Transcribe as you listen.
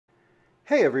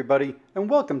Hey everybody, and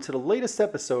welcome to the latest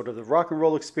episode of the Rock and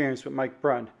Roll Experience with Mike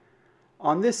Brunn.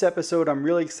 On this episode, I'm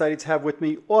really excited to have with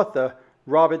me author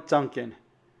Robert Duncan.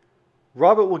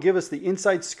 Robert will give us the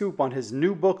inside scoop on his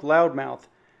new book, Loudmouth,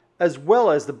 as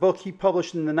well as the book he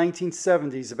published in the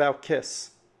 1970s about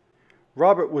Kiss.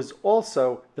 Robert was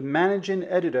also the managing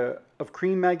editor of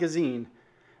Creem magazine,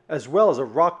 as well as a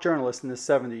rock journalist in the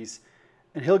 70s,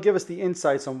 and he'll give us the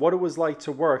insights on what it was like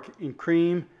to work in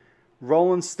Creem,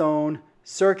 Rolling Stone,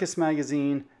 Circus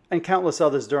magazine, and countless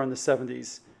others during the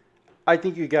 70s. I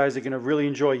think you guys are going to really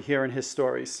enjoy hearing his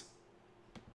stories.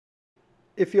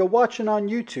 If you're watching on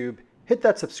YouTube, hit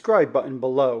that subscribe button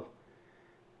below.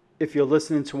 If you're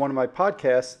listening to one of my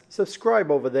podcasts,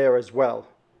 subscribe over there as well.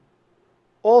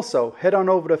 Also, head on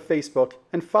over to Facebook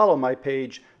and follow my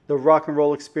page, The Rock and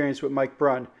Roll Experience with Mike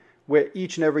Brunn, where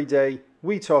each and every day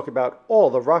we talk about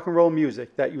all the rock and roll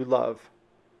music that you love.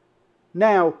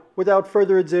 Now, without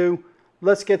further ado,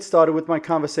 let's get started with my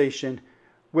conversation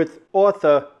with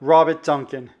author Robert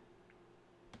Duncan.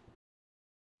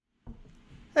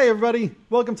 Hey everybody,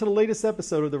 welcome to the latest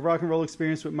episode of the Rock and Roll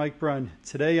Experience with Mike Brunn.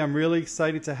 Today I'm really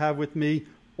excited to have with me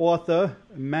author,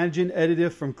 managing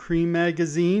editor from Creem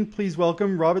magazine. Please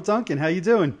welcome Robert Duncan. How you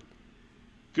doing?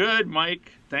 Good,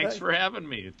 Mike. Thanks for having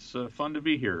me. It's fun to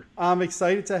be here. I'm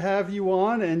excited to have you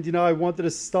on, and I wanted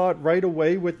to start right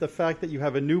away with the fact that you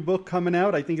have a new book coming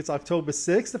out. I think it's October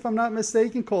 6th, if I'm not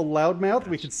mistaken, called Loudmouth.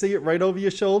 We can see it right over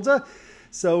your shoulder.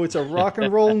 So it's a rock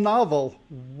and roll novel.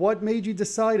 What made you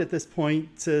decide at this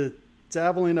point to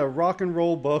dabble in a rock and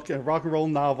roll book, a rock and roll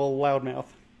novel, Loudmouth?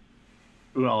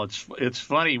 Well, it's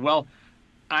funny. Well,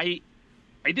 I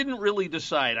didn't really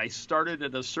decide. I started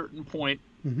at a certain point.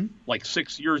 Like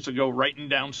 6 years ago, writing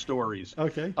down stories.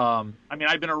 Okay. I mean,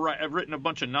 I've written a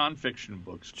bunch of nonfiction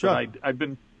books, sure. But I've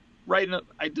been writing.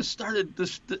 I just started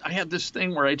this. I had this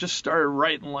thing where I just started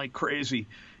writing like crazy,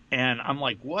 and I'm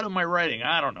like, what am I writing?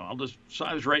 I don't know. So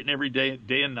I was writing every day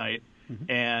and night,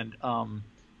 and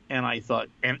I thought,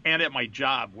 and at my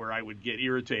job where I would get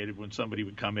irritated when somebody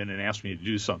would come in and ask me to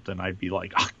do something, I'd be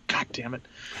like, oh, God damn it,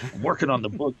 I'm working on the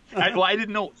book. I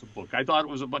didn't know it was a book. I thought it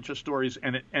was a bunch of stories.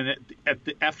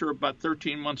 After about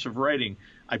 13 months of writing,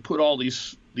 I put all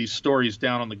these stories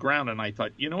down on the ground, and I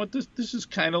thought, you know what, this is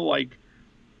kind of like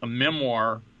a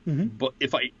memoir. But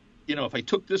if I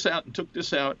took this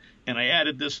out and I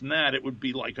added this and that, it would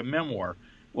be like a memoir.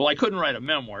 Well, I couldn't write a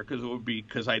memoir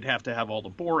because I'd have to have all the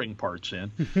boring parts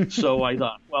in. So I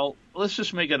thought, well, let's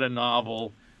just make it a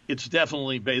novel. It's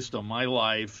definitely based on my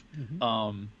life,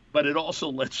 but it also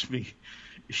lets me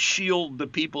shield the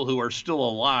people who are still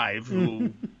alive,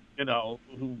 who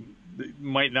who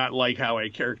might not like how I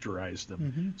characterize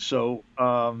them. So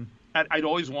I'd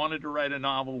always wanted to write a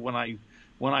novel. When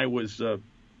I was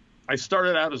I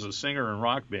started out as a singer in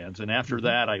rock bands, and after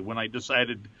that, when I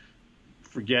decided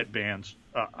forget bands.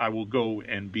 I will go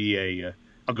and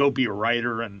I'll go be a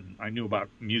writer, and I knew about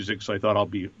music, so I thought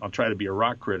I'll try to be a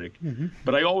rock critic.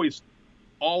 But I always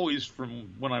from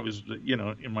when I was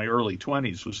in my early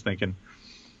 20s was thinking,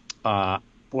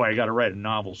 boy, I got to write a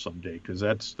novel someday, because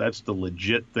that's the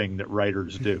legit thing that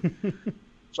writers do.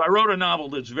 So I wrote a novel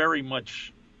that's very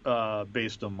much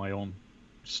based on my own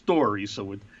story,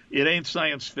 so it ain't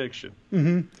science fiction.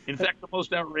 In fact, the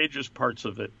most outrageous parts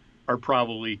of it are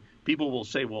probably, people will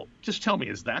say, well, just tell me,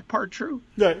 is that part true?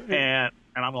 Yeah.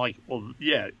 And I'm like, well,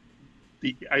 yeah.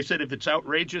 I said, if it's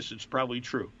outrageous, it's probably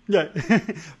true. Yeah.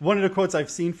 One of the quotes I've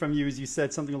seen from you is you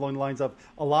said something along the lines of,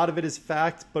 a lot of it is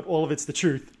fact, but all of it's the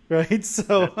truth, right?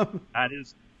 So that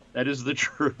is the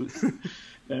truth.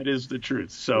 That is the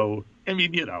truth. So, I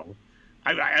mean,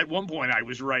 at one point I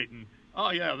was writing,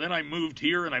 oh yeah, then I moved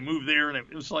here and I moved there, and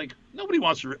it was like, nobody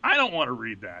wants to I don't want to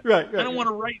read that. Right. I don't want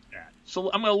to write that. So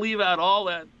I'm going to leave out all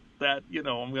that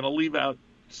I'm going to leave out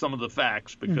some of the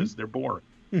facts because they're boring.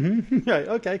 Right.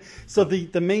 Okay. So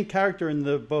the main character in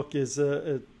the book is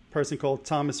a person called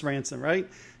Thomas Ransom, right?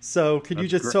 So could you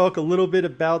just talk a little bit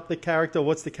about the character?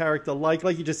 What's the character like?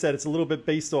 Like you just said, it's a lot of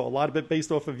it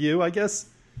based off of you, I guess.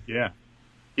 Yeah.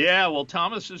 Yeah. Well,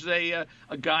 Thomas is a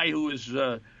guy who is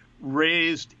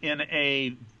raised in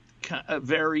a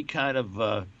very kind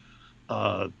of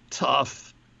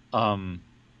tough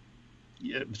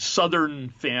Southern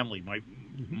family.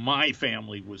 My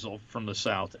family was all from the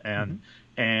South, and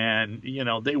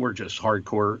they were just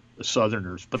hardcore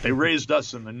Southerners, but they raised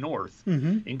us in the North,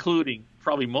 including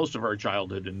probably most of our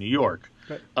childhood in New York.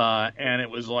 Right. And it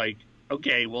was like,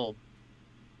 okay, well,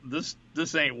 this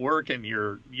ain't working.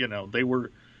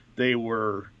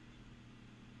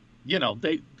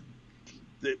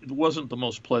 it wasn't the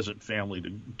most pleasant family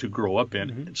to grow up in.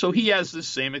 Mm-hmm. So he has this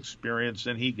same experience,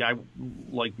 and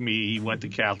like me, he went to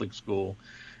Catholic school,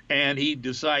 and he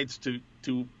decides to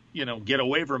get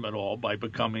away from it all by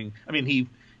becoming. I mean,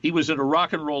 he was a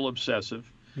rock and roll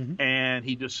obsessive, Mm-hmm. and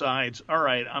he decides, all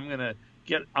right, I'm gonna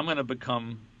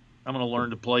learn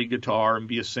to play guitar and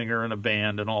be a singer in a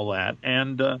band and all that,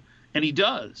 and he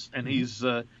does, and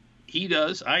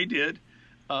Mm-hmm. I did.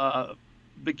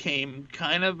 Became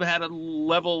kind of had a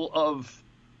level of,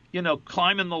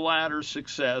 climbing the ladder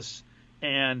success,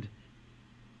 and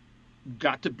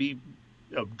got to be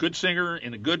a good singer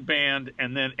in a good band.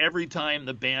 And then every time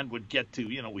the band would get to,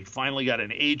 we finally got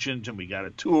an agent and we got a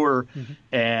tour. Mm-hmm.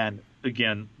 And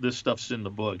again, this stuff's in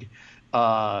the book.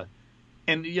 And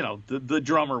the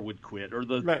drummer would quit, or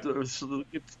the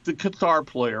guitar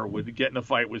player would get in a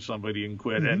fight with somebody and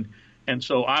quit. Mm-hmm. And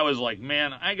so I was like,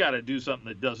 man, I got to do something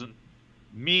that doesn't,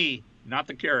 me, not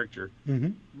the character. Mm-hmm.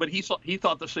 But he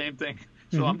thought the same thing.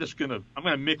 So Mm-hmm. I'm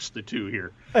gonna mix the two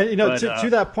here. To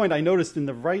that point, I noticed in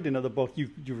the writing of the book, you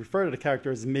refer to the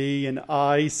character as me and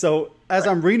I. So as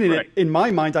I'm reading it, in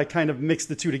my mind, I kind of mix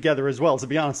the two together as well, to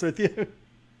be honest with you.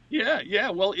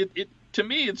 Yeah. Well, it to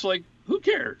me, it's like, who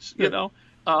cares? Yeah.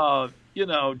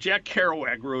 Jack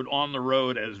Kerouac wrote "On the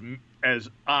Road" as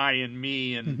I and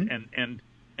me, and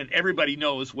everybody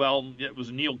knows. Well, it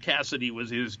was Neil Cassidy was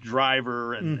his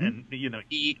driver, and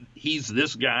he's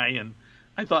this guy, and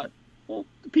I thought, well,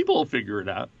 people will figure it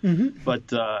out. Mm-hmm.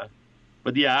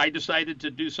 But yeah, I decided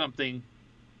to do something,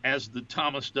 as the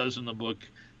Thomas does in the book,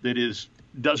 that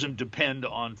doesn't depend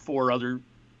on four other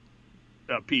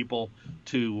people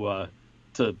to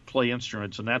play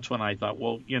instruments, and that's when I thought,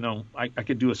 well, I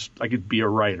could be a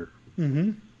writer.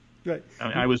 Mm-hmm. Right. I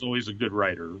mean, I was always a good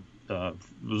writer. It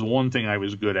was one thing I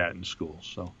was good at in school.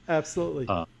 So absolutely.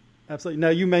 Now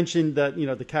you mentioned that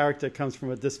the character comes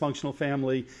from a dysfunctional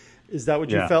family. Is that what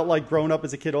you felt like growing up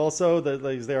as a kid? Also,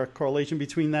 is there a correlation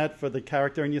between that for the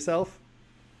character and yourself?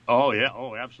 Oh yeah.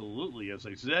 Oh, absolutely. As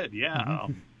I said, yeah.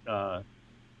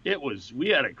 Mm-hmm. We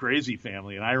had a crazy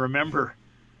family, and I remember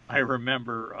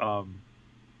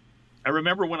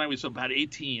when I was about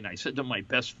 18, I said to my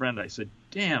best friend, I said,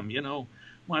 damn,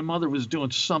 my mother was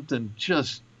doing something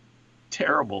just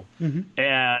terrible. Mm-hmm.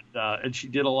 And she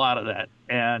did a lot of that.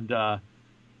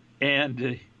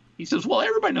 And he says, well,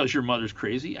 everybody knows your mother's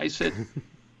crazy. I said,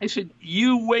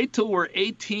 you wait till we're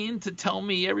 18 to tell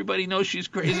me everybody knows she's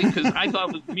crazy, because I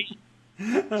thought it was me.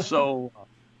 So,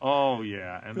 oh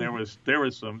yeah. And there's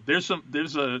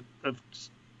a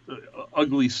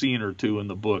ugly scene or two in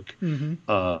the book, mm-hmm.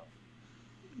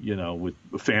 With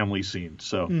a family scene.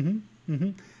 So, mm-hmm.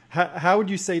 Mm-hmm. How would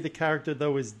you say the character,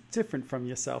 though, is different from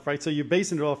yourself, right? So you're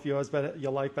basing it off your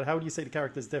life, but how would you say the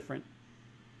character is different?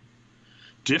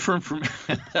 Different from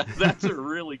that's a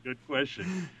really good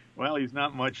question. Well, he's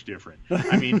not much different.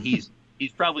 I mean, he's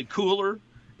probably cooler,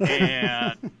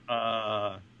 and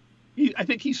I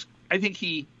think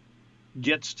he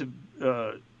gets to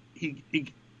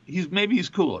he's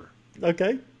cooler.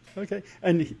 Okay,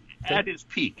 and at his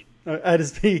peak. At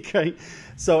his peak, right?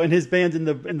 So, and his band in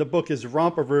the book is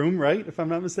Romper Room, right? If I'm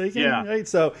not mistaken, yeah. Right.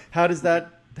 So, how does that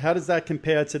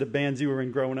compare to the bands you were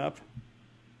in growing up?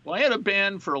 Well, I had a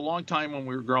band for a long time when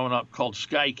we were growing up called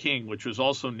Sky King, which was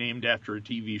also named after a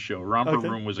TV show. Romper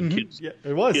Room was a kids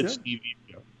TV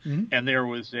show, mm-hmm. and there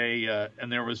was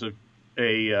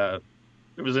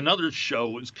another show.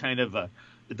 It was kind of I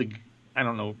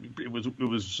don't know. It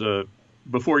was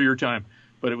before your time,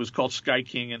 but it was called Sky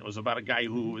King, and it was about a guy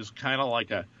who was kind of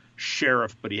like a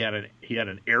sheriff, but he had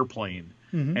an airplane,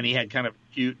 mm-hmm. and he had kind of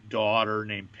a cute daughter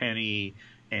named Penny.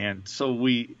 And so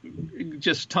we,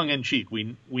 just tongue in cheek,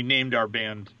 we named our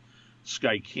band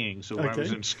Sky King. So when I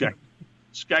was in Sky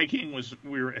King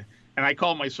and I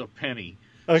called myself Penny.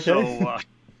 Okay. So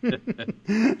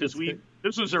because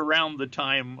this was around the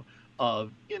time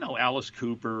of Alice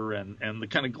Cooper and the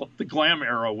kind of the glam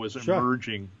era was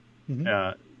emerging.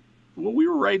 Mm-hmm. Well, we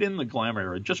were right in the glam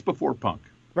era, just before punk.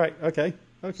 Right. Okay.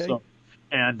 So,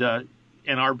 and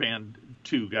our band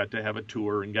too got to have a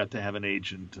tour and got to have an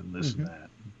agent and this mm-hmm. and that.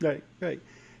 Right.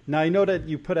 Now, I know that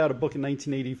you put out a book in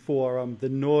 1984, The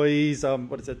Noise,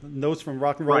 what is it, Notes from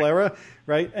Rock and Roll Era,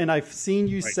 right? And I've seen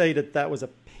you say that was a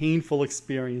painful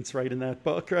experience, right, in that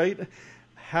book, right?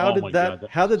 How did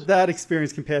that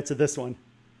experience compare to this one?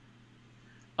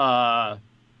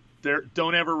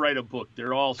 Don't ever write a book.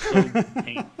 They're all so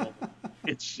painful.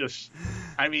 It's just,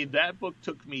 I mean, that book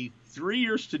took me 3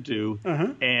 years to do, uh-huh.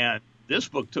 and this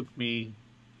book took me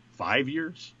 5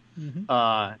 years. Mm-hmm.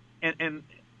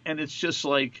 And it's just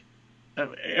like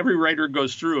every writer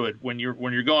goes through it. When you're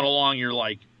going along, you're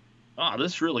like, oh,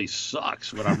 this really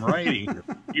sucks what I'm writing.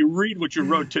 You read what you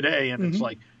wrote today, and it's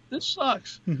like, this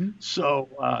sucks.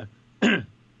 So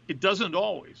it doesn't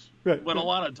always, but a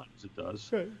lot of times it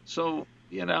does. So,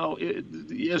 you know,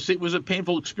 yes, it was a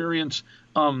painful experience.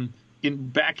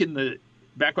 Back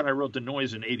when I wrote The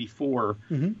Noise in '84,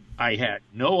 I had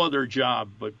no other job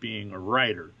but being a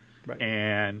writer.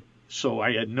 And so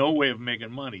I had no way of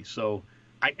making money. So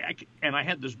I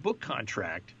had this book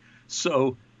contract.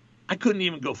 So I couldn't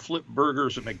even go flip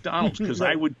burgers at McDonald's because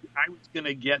I was going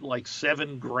to get like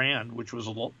 $7,000, which was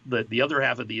the other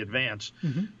half of the advance,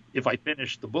 if I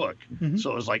finished the book.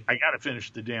 So it was like, I got to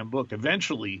finish the damn book.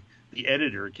 Eventually, the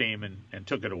editor came and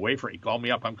took it away from me. He called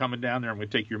me up. I'm coming down there. I'm going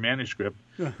to take your manuscript.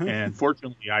 And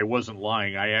fortunately, I wasn't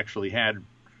lying. I actually had,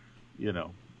 you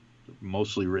know,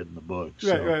 mostly written the book.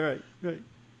 So. Right.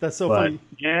 That's so funny.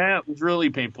 Yeah, it was really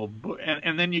painful.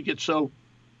 And then you get so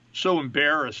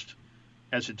embarrassed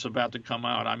as it's about to come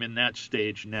out. I'm in that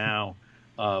stage now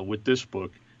with this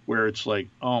book where it's like,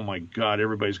 oh my God,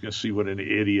 everybody's going to see what an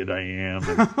idiot I am.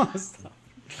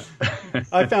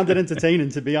 I found it entertaining,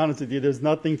 to be honest with you. There's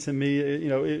nothing to me, you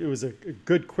know, it was a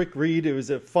good, quick read. It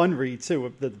was a fun read too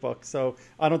of the book. So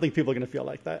I don't think people are going to feel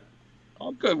like that.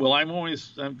 Oh, good. Well, I'm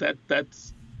always,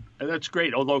 that's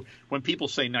great. Although when people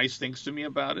say nice things to me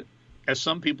about it, as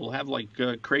some people have, like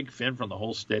Craig Finn from the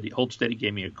Hold Steady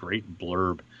gave me a great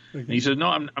blurb. And he said, no,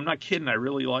 I'm not kidding. I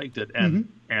really liked it.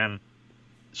 And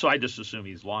so I just assume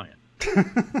he's lying.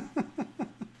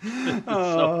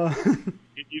 So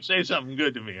if you say something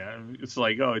good to me, it's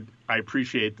like, oh, I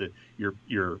appreciate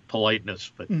your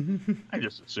politeness, but I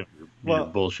just assume you're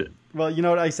bullshit. Well, you know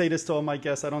what? I say this to all my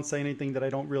guests. I don't say anything that I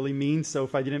don't really mean. So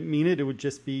if I didn't mean it, it would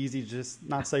just be easy to just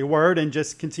not say a word and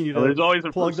just continue to there's always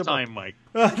a plug first time, Mike.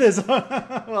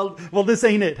 Well, this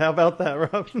ain't it. How about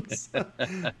that, Rob?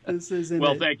 This isn't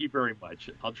well, it. Thank you very much.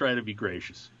 I'll try to be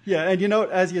gracious. Yeah, and you know,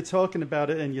 as you're talking about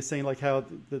it and you're saying like how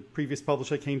the previous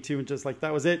publisher came to you and just like,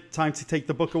 that was it, time to take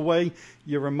the book away,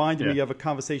 you reminded me of a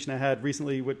conversation I had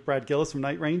recently with Brad Gillis from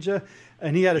Night Ranger.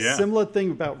 And he had a similar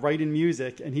thing about writing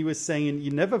music. And he was saying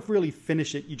you never really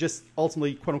finish it. You just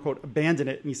ultimately, quote unquote, abandon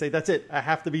it. And you say, that's it. I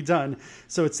have to be done.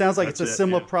 So it sounds like it's a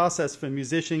similar process for a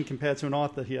musician compared to an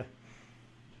author here.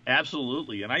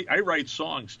 Absolutely. And I write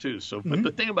songs too. So, but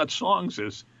the thing about songs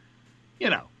is,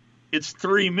 you know, it's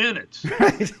 3 minutes.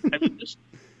 Right. I mean,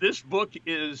 this book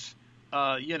is,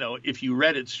 you know, if you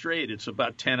read it straight, it's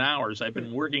about 10 hours. I've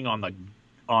been working on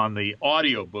the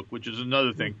audio book, which is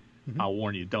another thing. I'll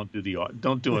warn you, don't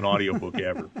do an audiobook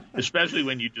ever, especially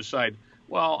when you decide,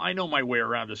 well, I know my way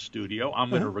around a studio. I'm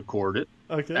going to record it.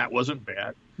 Okay. That wasn't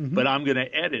bad, but I'm going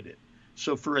to edit it.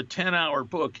 So for a 10-hour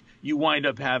book, you wind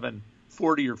up having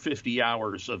 40 or 50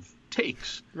 hours of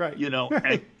takes, right? You know,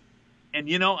 and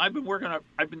you know, I've been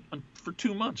for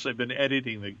 2 months, I've been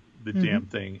editing the damn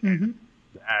thing. And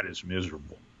that is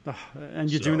miserable. And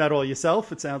you're doing that all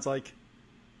yourself, it sounds like.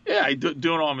 Yeah, I do it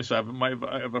all myself. I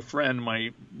have a friend,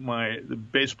 the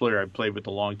bass player I played with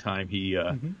a long time. He,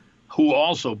 who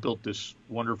also built this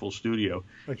wonderful studio.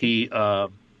 Okay.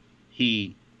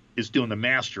 He is doing the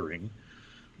mastering,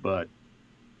 but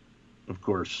of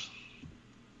course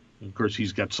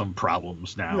he's got some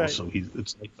problems now. Right. So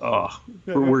it's like, I'm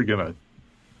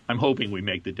hoping we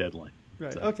make the deadline.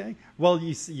 Right. So. Okay. Well,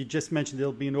 you just mentioned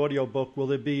there'll be an audio book. Will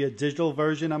there be a digital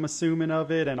version, I'm assuming,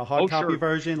 of it, and a hard copy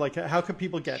version? Like, how can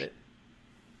people get it?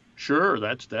 Sure.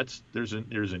 There's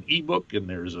an ebook, and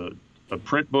there's a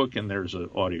print book, and there's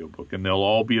an audio book, and they'll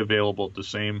all be available at the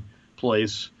same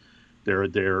place. They're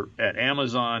at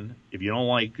Amazon. If you don't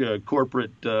like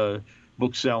corporate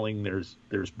book selling, there's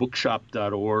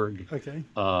bookshop.org. Okay.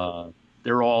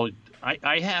 They're all.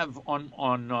 I have on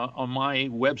my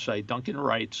website,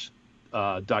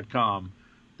 DuncanWrites.com,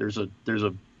 there's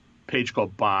a page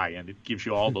called Buy, and it gives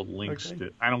you all the links.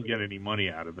 I don't get any money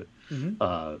out of it.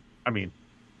 I mean,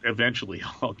 eventually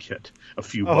I'll get a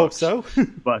few bucks. I hope so.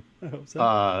 But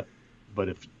but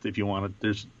if you want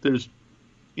it, there's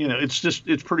you know,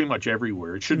 it's pretty much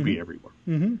everywhere. It should be everywhere.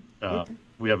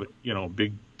 We have a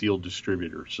big deal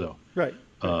distributor. So right.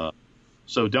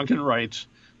 So Duncan writes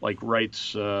like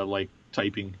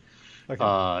typing.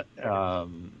 Okay.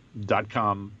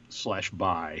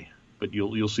 .com/buy, but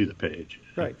you'll see the page.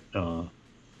 Right. And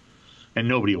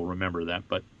nobody will remember that,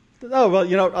 but. Oh, well,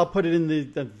 you know, I'll put it in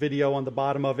the video on the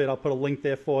bottom of it. I'll put a link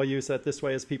there for you so that this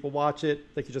way as people watch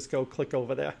it, they can just go click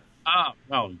over there.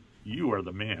 Well, you are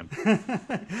the man.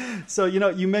 So, you know,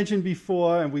 you mentioned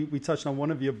before, and we touched on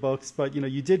one of your books, but, you know,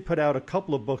 you did put out a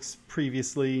couple of books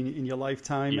previously in your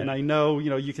lifetime. Yeah. And I know, you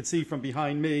know, you can see from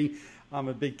behind me, I'm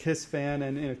a big Kiss fan,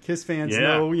 and Kiss fans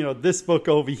know, you know, this book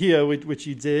over here, which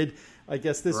you did. I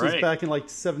guess this was back in like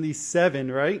 77,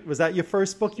 right? Was that your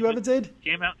first book you ever did?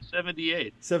 Came out in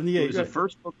 78. 78. It was the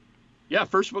first book. Yeah,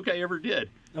 first book I ever did.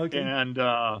 Okay. And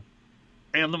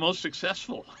the most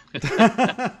successful.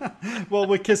 Well,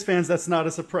 with Kiss fans, that's not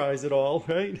a surprise at all,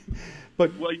 right?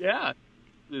 But well, yeah.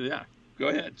 Go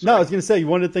ahead. Sorry. No, I was going to say,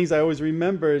 one of the things I always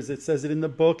remember is it says it in the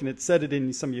book, and it said it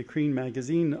in some of your Creem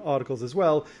magazine articles as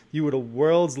well. You were the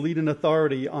world's leading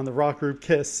authority on the rock group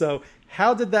Kiss. So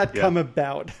how did that come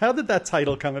about? How did that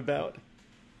title come about?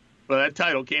 Well, that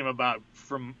title came about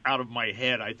from out of my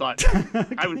head. I thought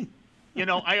Okay. I would,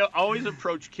 I always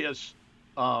approach Kiss,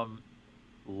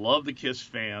 love the Kiss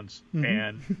fans,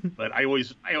 but I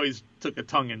always took a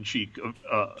tongue-in-cheek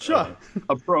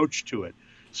approach to it.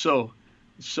 So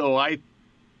I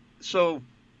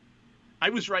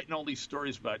was writing all these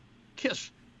stories about Kiss,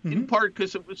 in part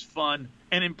because it was fun,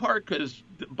 and in part because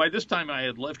by this time I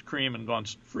had left Creem and gone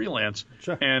freelance,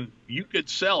 and you could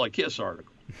sell a Kiss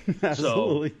article.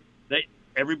 Absolutely. So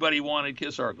everybody wanted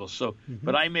Kiss articles. So,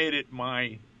 but I made it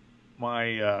my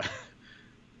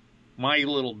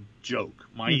little joke,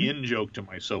 my in-joke to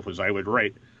myself was I would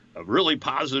write a really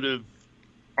positive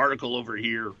article over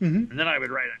here, and then I would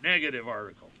write a negative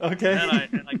article. Okay.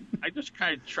 And I just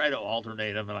kind of try to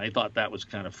alternate them, and I thought that was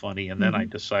kind of funny. And then I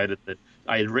decided that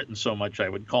I had written so much I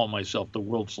would call myself the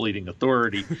world's leading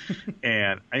authority,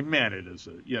 and I meant it as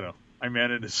a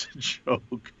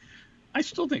joke. I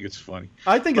still think it's funny.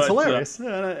 I think it's hilarious.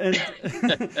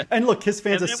 And look, Kiss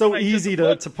fans are so easy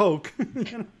to poke.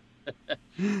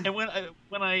 And when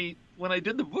I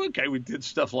did the book, I did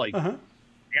stuff like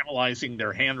analyzing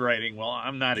their handwriting. Well,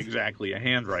 I'm not exactly a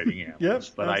handwriting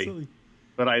analyst, but I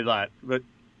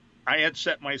had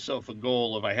set myself a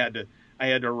goal of I had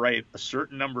to write a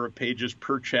certain number of pages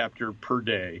per chapter per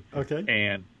day. Okay.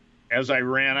 And as I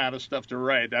ran out of stuff to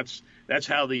write, that's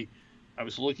how I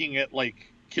was looking at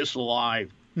like Kiss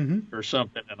Alive or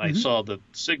something, and I saw the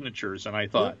signatures, and I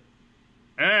thought,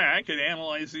 I could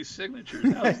analyze these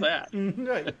signatures. How's that?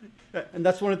 Right. And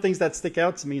that's one of the things that stick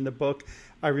out to me in the book.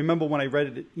 I remember when I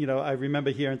read it, I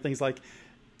remember hearing things like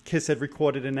Kiss had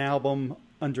recorded an album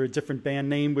under a different band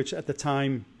name, which at the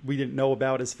time we didn't know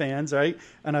about as fans, right?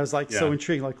 And I was like so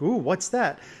intrigued, like, ooh, what's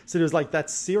that? So there was like that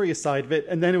serious side of it.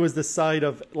 And then it was the side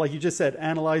of, like you just said,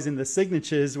 analyzing the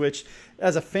signatures, which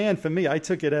as a fan for me, I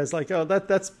took it as like, oh,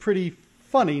 that's pretty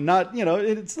funny. Not,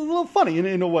 it's a little funny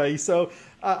in a way. So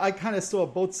I kind of saw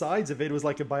both sides of it. It was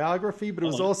like a biography, but it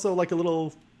was also like a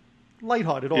little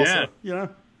lighthearted also,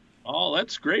 Oh,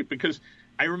 that's great, because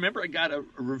I remember I got a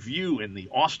review in the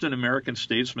Austin American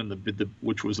Statesman,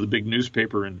 which was the big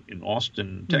newspaper in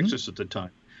Austin, Texas at the time,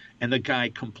 and the guy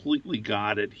completely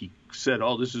got it. He said,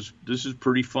 "Oh, this is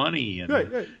pretty funny," and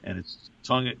and it's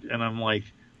tongue. And I'm like,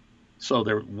 so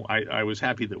I was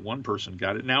happy that one person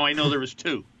got it. Now I know there was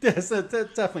two. Yes, that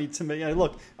definitely to me.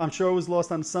 Look, I'm sure it was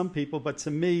lost on some people, but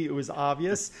to me it was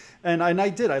obvious, and I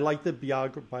liked the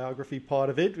biography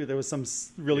part of it. There was some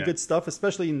really good stuff,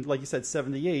 especially in, like you said,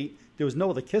 78. There was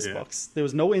no other Kiss books. There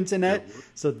was no internet,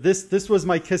 so this was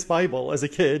my Kiss Bible as a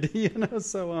kid.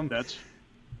 So and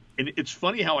it's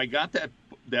funny how I got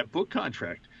that book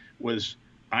contract.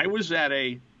 I was at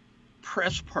a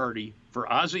press party for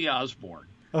Ozzy Osbourne.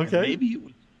 Okay. Maybe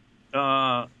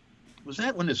was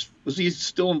that when was he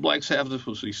still in Black Sabbath?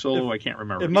 Was he solo? I can't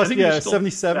remember. It must be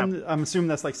 77. I'm assuming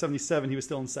that's like 77. He was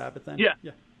still in Sabbath then. Yeah.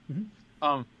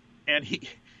 And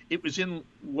it was in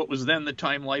what was then the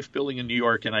Time Life building in New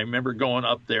York, and I remember going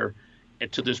up there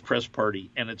to this press party,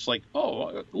 and it's like,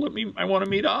 oh, I want to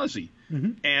meet Ozzy,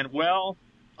 and well,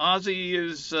 Ozzy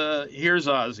is here's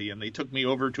Ozzy, and they took me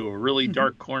over to a really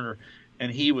dark corner.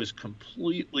 And he was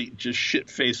completely just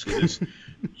shit-faced with his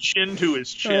chin to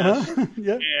his chest.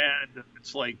 And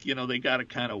it's like, they got to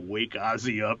kind of wake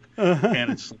Ozzy up.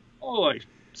 And it's like,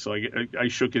 so I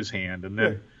shook his hand. And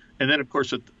then of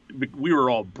course, we were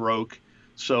all broke.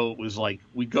 So it was like,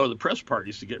 we'd go to the press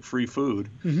parties to get free food.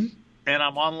 And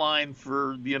I'm online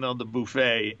for, the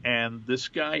buffet. And this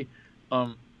guy,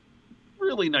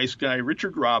 really nice guy,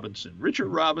 Richard Robinson. Richard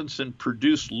Robinson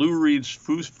produced Lou Reed's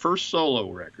first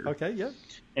solo record. Okay, yeah.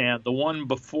 And the one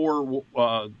before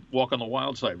Walk on the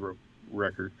Wild Side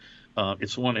record,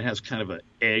 it's the one that has kind of an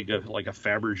egg, like a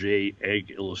Fabergé egg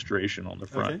illustration on the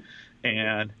front.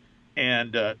 Okay.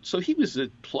 And so he was a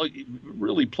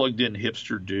really plugged in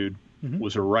hipster dude,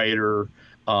 was a writer.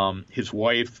 His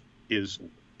wife is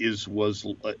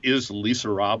Lisa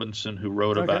Robinson, who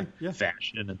wrote about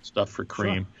fashion and stuff for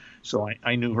Creem. So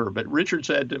I knew her. But Richard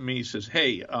said to me, he says,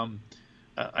 hey,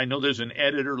 I know there's an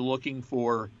editor looking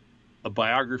for a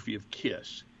biography of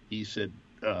Kiss. He said,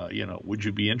 would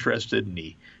you be interested?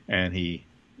 And he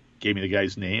gave me the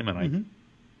guy's name, and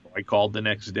I called the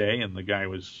next day, and the guy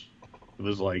was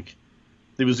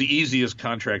it was the easiest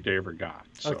contract I ever got.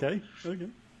 So, Okay.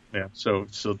 yeah, so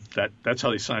that's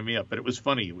how they signed me up. But it was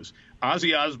funny. It was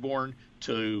Ozzy Osbourne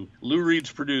to Lou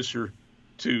Reed's producer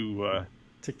to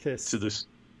Kiss, to this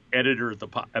editor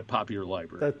at Popular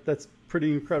Library. That's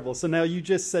pretty incredible. So now, you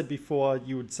just said before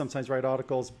you would sometimes write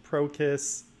articles pro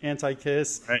Kiss, anti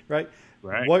Kiss, right?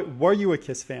 Right. Were you a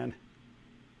Kiss fan?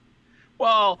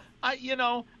 Well, I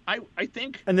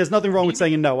think. And there's nothing wrong with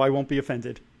saying no. I won't be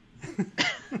offended.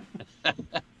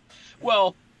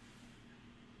 Well,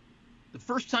 the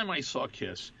first time I saw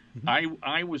Kiss,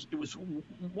 it was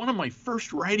one of my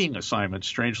first writing assignments,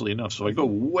 strangely enough. So I go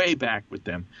way back with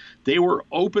them. They were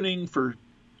opening for.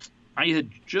 I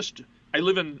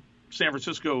live in San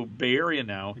Francisco Bay Area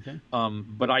now,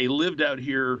 but I lived out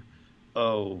here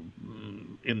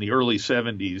in the early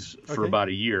 70s for about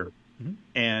a year.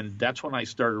 And that's when I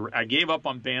started. I gave up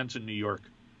on bands in New York,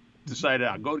 decided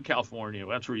I'll go to California.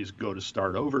 That's where you go to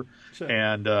start over. Sure.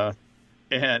 And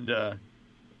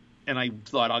I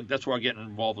thought that's where I'll get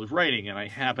involved with writing. And I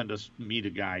happened to meet a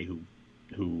guy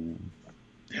who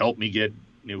helped me get,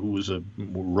 who was a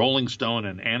Rolling Stone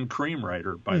and Creem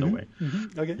writer, by the way.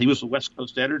 Okay. He was the West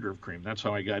Coast editor of Creem. That's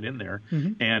how I got in there.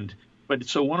 But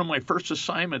so one of my first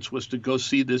assignments was to go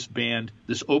see this band,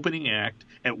 this opening act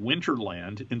at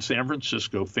Winterland in San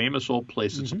Francisco, famous old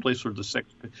place. It's a place where the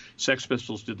Sex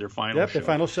Pistols did their final show. Their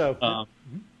final show.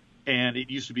 And it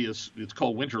used to be it's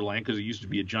called Winterland because it used to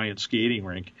be a giant skating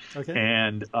rink. Okay.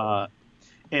 And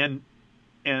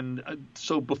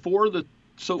so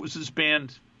so it was this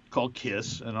band called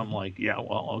Kiss, and I'm like, yeah,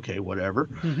 well, okay, whatever.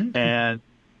 And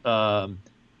I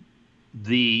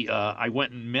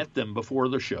went and met them before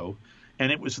the show, and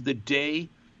it was the day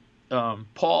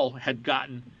Paul had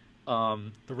gotten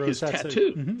his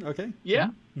tattoo. Okay. Yeah.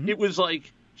 It was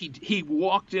like he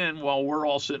walked in while we're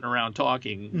all sitting around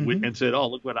talking and said, "Oh,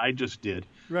 look what I just did."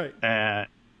 Right.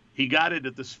 He got it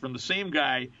from the same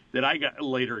guy that I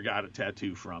later got a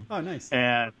tattoo from. Oh, nice.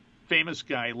 And famous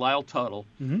guy, Lyle Tuttle.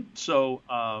 So,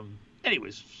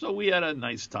 anyways, so we had a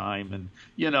nice time, and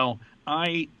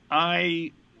I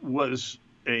was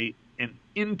an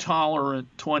intolerant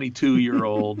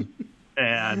 22-year-old,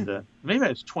 and maybe I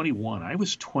was 21. I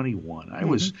was 21. I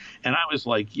was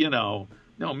like, no,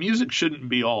 music shouldn't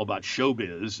be all about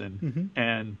showbiz,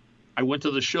 and I went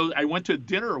to the show. I went to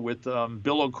dinner with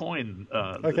Bill O'Coin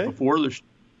before the show,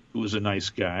 who was a nice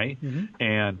guy,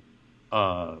 and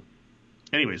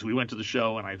anyways, we went to the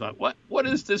show, and I thought, what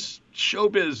is this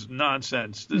showbiz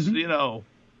nonsense? This,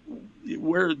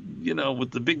 where,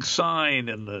 with the big sign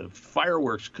and the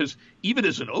fireworks, because even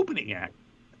as an opening act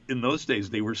in those days,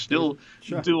 they were still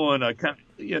doing a kind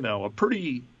of, a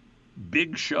pretty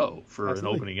big show for an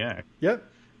opening act. Yep.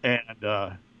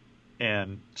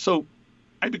 And so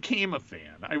I became a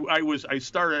fan. I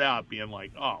started out being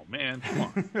like, oh man, come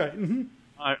on. Right.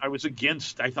 I was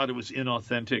against. I thought it was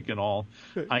inauthentic and all.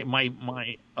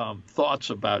 My thoughts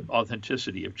about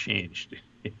authenticity have changed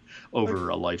over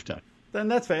a lifetime. Then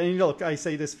that's fair. And look, I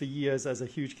say this for years as a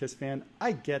huge Kiss fan.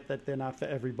 I get that they're not for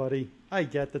everybody. I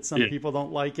get that some people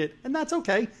don't like it, and that's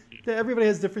okay. Everybody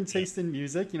has different taste in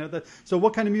music, So,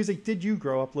 what kind of music did you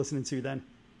grow up listening to then?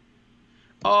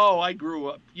 Oh, I grew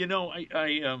up.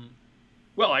 I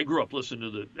grew up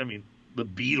listening to the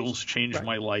Beatles changed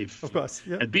my life. Of course,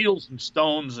 yeah. And Beatles and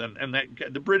Stones and that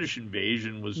the British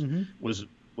Invasion was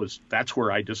that's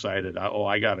where I decided,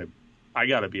 I gotta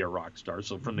be a rock star.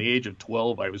 So from the age of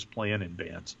 12, I was playing in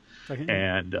bands,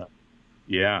 and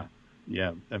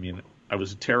I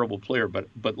was a terrible player,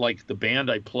 but like the band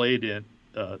I played in,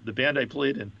 I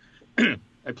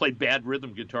played bad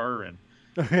rhythm guitar, and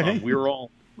we were all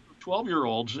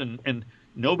 12-year-olds, and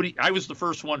nobody. I was the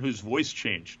first one whose voice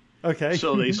changed. Okay.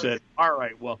 So they said, all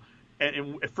right, well,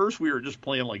 and at first we were just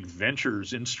playing like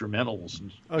Ventures instrumentals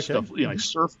and stuff, like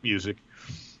surf music.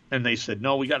 And they said,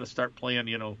 no, we got to start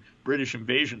playing, British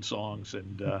Invasion songs.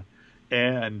 And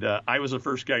I was the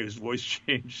first guy whose voice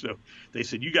changed. So they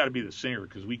said, you got to be the singer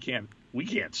because we can't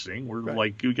sing. We're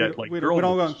like, we got like girl. We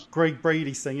don't got Greg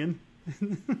Brady singing.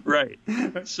 Right.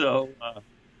 So,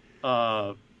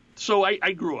 I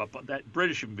grew up. That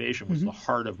British Invasion was the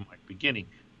heart of my beginning.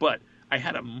 But I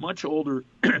had a much older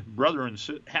brother and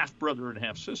half brother and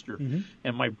half sister,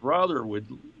 and my brother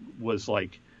was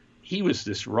like, he was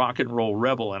this rock and roll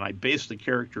rebel, and I based the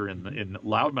character in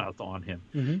Loudmouth on him.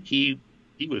 He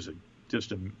was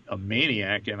just a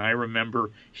maniac, and I remember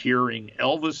hearing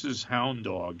Elvis's Hound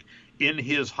Dog in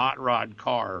his hot rod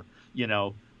car,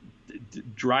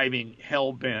 driving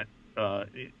hell bent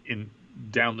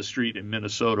down the street in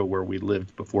Minnesota where we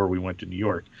lived before we went to New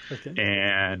York,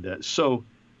 and so.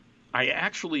 I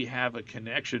actually have a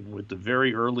connection with the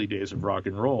very early days of rock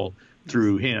and roll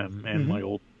through him and my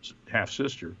old half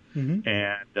sister.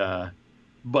 And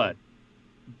but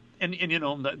you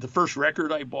know, the first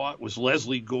record I bought was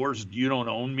Leslie Gore's "You Don't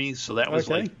Own Me," so that was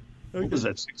what was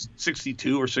that,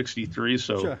 62 or 63?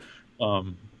 So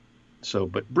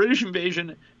but British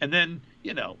Invasion, and then,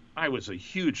 you know, I was a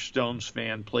huge Stones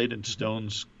fan, played in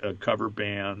Stones cover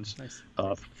bands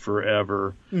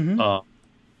forever.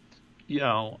 You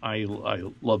know, I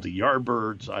loved the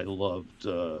Yardbirds. I loved,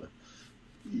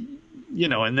 you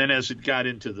know, and then as it got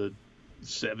into the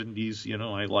 70s, you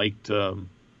know, I liked, I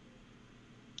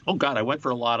went for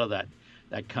a lot of that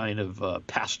kind of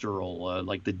pastoral,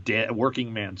 like the Dead,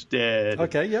 Working Man's Dead.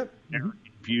 American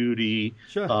Beauty.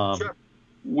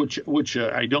 Which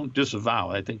I don't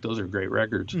disavow. I think those are great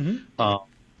records. And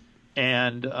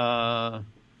then I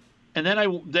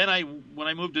when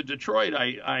I moved to Detroit,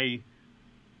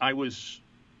 I was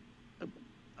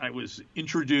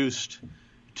introduced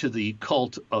to the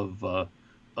cult of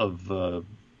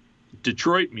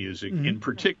Detroit music, in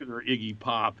particular Iggy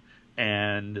Pop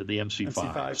and the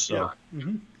MC5. So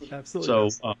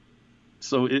absolutely.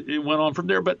 So it went on from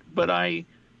there. But I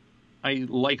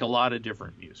like a lot of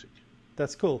different music.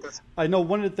 That's cool. I know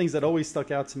one of the things that always stuck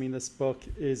out to me in this book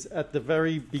is at the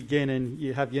very beginning,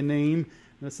 you have your name,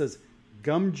 and it says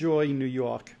Gumjoy, New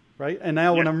York, right? And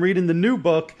now when I'm reading the new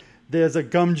book, there's a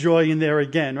Gumjoy in there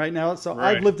again, right now. So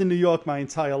I've lived in New York my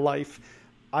entire life.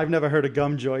 I've never heard of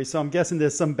Gumjoy, so I'm guessing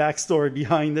there's some backstory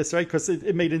behind this, right? Because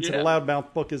it made into the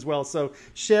Loudmouth book as well. So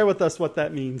share with us what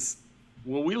that means.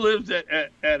 Well, we lived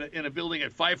in a building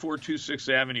at 5426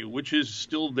 Avenue, which is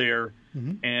still there,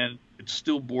 and it's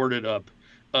still boarded up.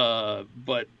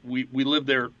 But we lived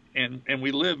there, and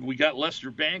we got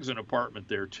Lester Bangs an apartment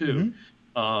there too.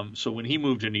 So when he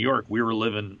moved to New York, we were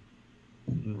living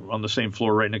on the same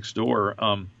floor right next door.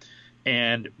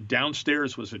 And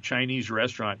downstairs was a Chinese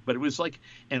restaurant, but it was like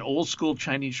an old school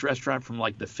Chinese restaurant from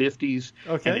like the 50s.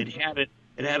 And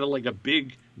it had like a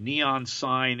big neon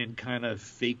sign in kind of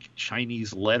fake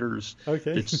Chinese letters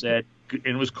that said, and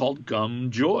it was called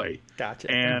Gum Joy.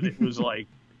 Gotcha. And it was like,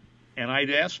 and I'd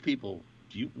ask people,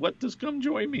 what does Gum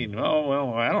Joy mean? Oh,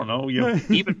 well, I don't know. You know,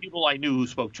 even people I knew who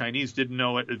spoke Chinese didn't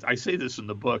know it. I say this in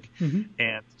the book.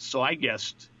 And so I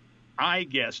guessed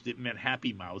it meant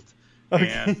happy mouth.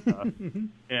 And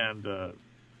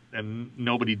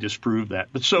nobody disproved that.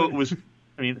 But so it was,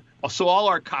 I mean, so all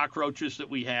our cockroaches that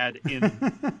we had in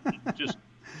just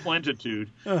plenitude,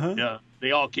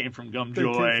 they all came from Gum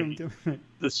Joy.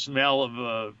 The smell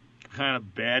of kind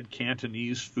of bad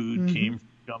Cantonese food came from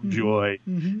Gum Joy.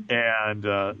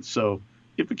 And so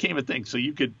it became a thing. So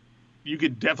you could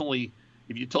definitely,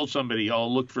 if you told somebody, "Oh,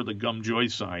 look for the Gum Joy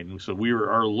sign." So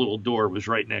our little door was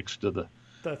right next to the,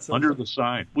 under the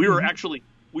sign. We were actually,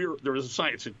 there was a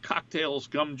sign. It said Cocktails,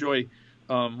 Gum Joy.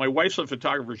 My wife's a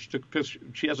photographer. She took a picture.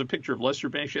 She has a picture of Lester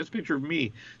Bangs. She has a picture of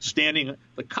me standing.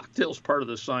 The Cocktails part of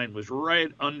the sign was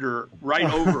right over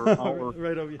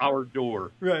our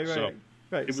door. Right.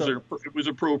 It was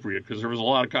appropriate because there was a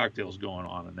lot of cocktails going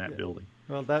on in that building.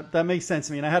 Well, that makes sense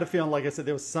to me. And I had a feeling, like I said,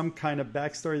 there was some kind of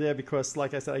backstory there because,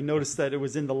 like I said, I noticed that it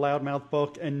was in the Loudmouth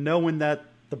book, and knowing that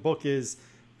the book is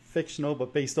fictional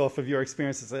but based off of your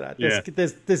experiences like that,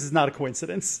 this is not a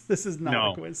coincidence. This is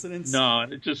not a coincidence. No,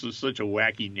 it just was such a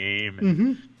wacky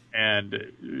name.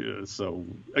 And so,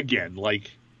 again,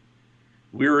 like,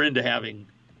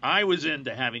 I was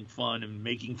into having fun and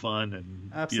making fun,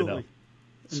 and absolutely. You know,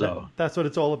 so that's what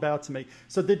it's all about to me.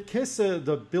 So did Kiss,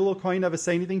 the Bill O'Coin, ever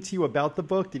say anything to you about the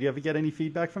book? Did you ever get any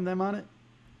feedback from them on it?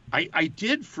 I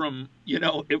did from, you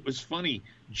know, it was funny.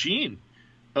 Gene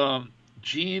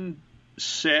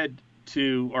said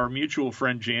to our mutual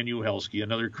friend Jan Uhelski,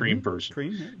 another Creem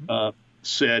person,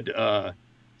 said,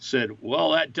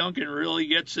 well, that Duncan really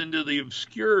gets into the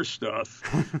obscure stuff.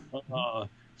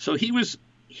 So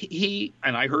he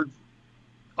and I heard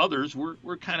others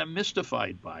were kind of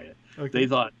mystified by it. They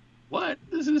thought, what?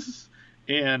 This is,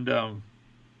 and a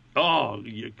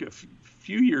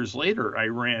few years later, I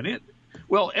ran it.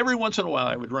 Well, every once in a while,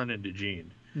 I would run into Gene,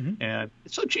 and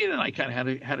so Gene and I kind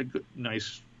of had a good,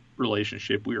 nice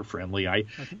relationship. We were friendly.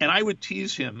 And I would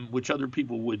tease him, which other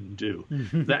people wouldn't do.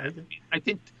 That I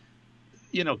think,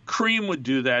 you know, Creem would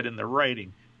do that in the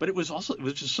writing, but it was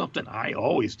just something I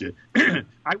always did.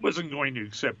 I wasn't going to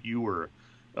accept you were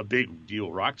a big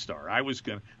deal rock star. I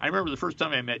remember the first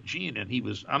time I met Gene,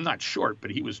 and I'm not short,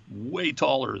 but he was way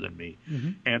taller than me.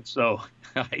 And so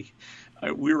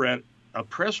we were at a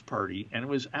press party, and it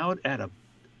was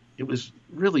it was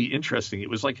really interesting. It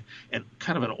was like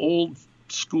kind of an old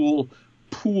school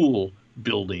pool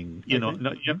building, you know,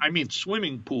 I mean,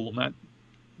 swimming pool, not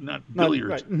not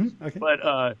billiards, right. Okay.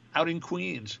 but out in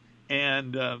Queens,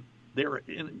 and they were.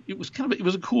 It was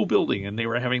a cool building, and they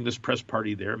were having this press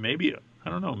party there. Maybe I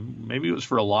don't know. Maybe it was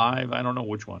for a live. I don't know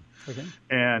which one. Okay.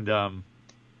 And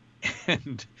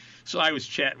so I was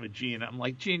chatting with Gene. I'm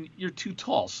like, Gene, you're too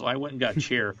tall. So I went and got a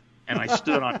chair, and I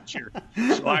stood on a chair.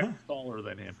 So I was taller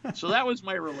than him. So that was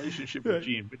my relationship with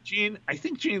Gene. But Gene, I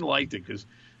think Gene liked it because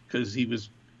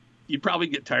you probably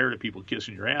get tired of people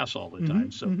kissing your ass all the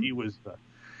time. So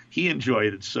he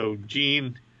enjoyed it. So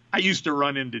Gene, I used to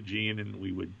run into Gene, and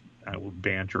I would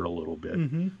banter a little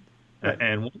bit.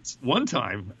 And one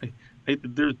time, I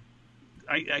did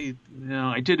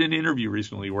an interview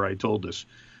recently where I told this,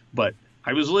 but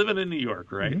I was living in New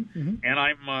York, right? And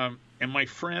and my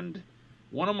friend,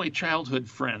 one of my childhood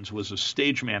friends, was a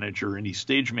stage manager, and he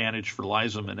stage managed for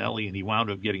Liza Minnelli, and he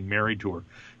wound up getting married to her.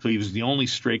 So he was the only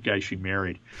straight guy she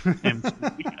married. And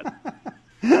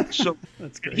so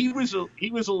That's great. he was a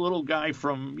little guy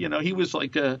from, he was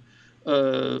like a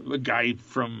guy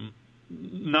from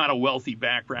not a wealthy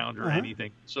background or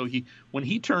anything. So when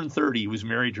he turned 30, he was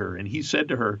married to her, and he said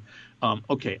to her,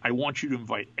 okay, I want you to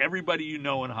invite everybody you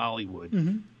know in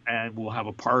Hollywood, and we'll have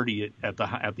a party at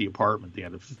the apartment. They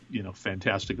had a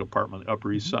fantastic apartment,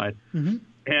 Upper East Side, and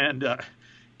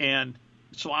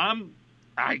so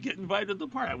I get invited to the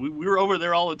party. We were over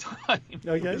there all the time.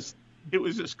 Okay. It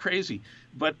was just crazy.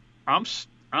 But I'm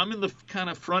in the kind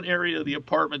of front area of the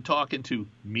apartment talking to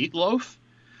Meatloaf,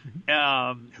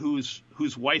 whose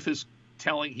wife is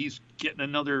he's getting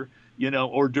another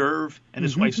hors d'oeuvre, and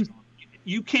his wife's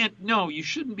you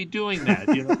shouldn't be doing that,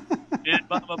 and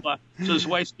blah blah blah. So his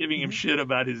wife's giving him shit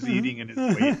about his eating and his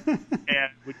weight,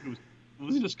 and which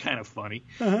was just kind of funny.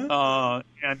 And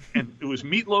it was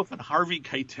Meatloaf and Harvey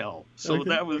Keitel. So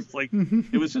that was like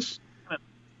it was just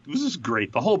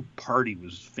great. The whole party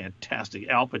was fantastic.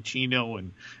 Al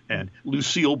Pacino and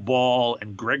Lucille Ball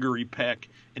and Gregory Peck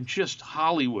and just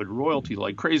Hollywood royalty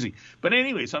like crazy. But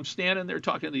anyways, I'm standing there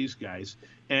talking to these guys,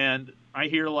 and I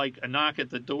hear like a knock at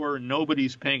the door, and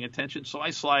nobody's paying attention. So I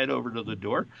slide over to the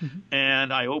door,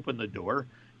 and I open the door,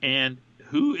 and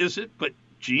who is it but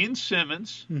Gene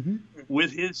Simmons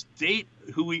with his date,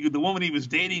 the woman he was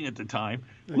dating at the time,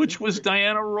 which was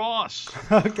Diana Ross.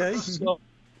 Okay.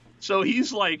 So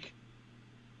he's like,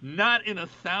 not in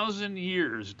 1,000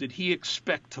 years did he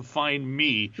expect to find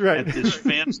me at this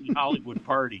fancy Hollywood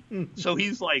party. So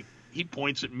he's like, he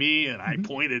points at me, and I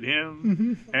point at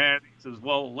him, and he says,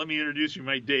 well, let me introduce you to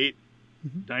my date,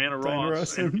 Diana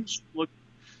Ross. And she looked,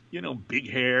 big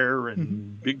hair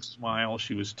and big smile.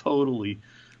 She was totally...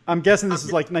 I'm guessing this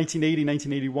is like 1980,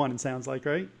 1981, it sounds like,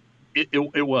 right?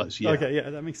 It was, yeah. Okay,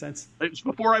 yeah, that makes sense. It was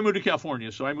before I moved to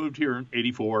California, so I moved here in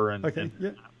 84.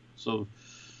 So,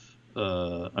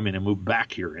 I moved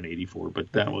back here in 84,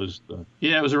 but that was,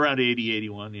 it was around 80,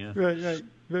 81, yeah. Right.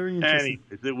 Very interesting.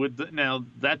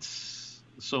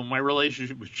 So my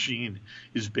relationship with Gene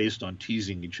is based on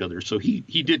teasing each other. So he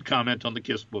did comment on the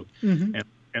Kiss book and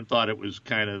thought it was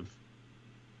kind of,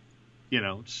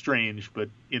 strange, but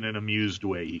in an amused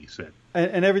way, he said.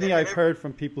 And everything I've heard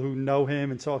from people who know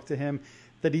him and talk to him,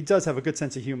 that he does have a good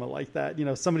sense of humor like that.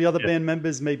 Some of the other band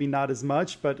members, maybe not as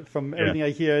much, but from everything I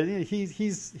hear,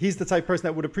 he's the type of person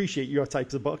that would appreciate your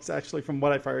types of books, actually, from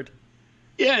what I've heard.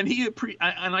 Yeah,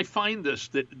 and I find this,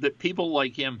 that people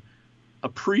like him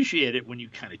appreciate it when you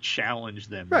kind of challenge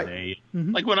them. Right.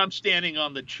 Like when I'm standing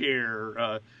on the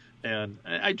chair, and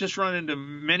I just run into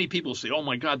many people say, oh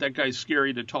my God, that guy's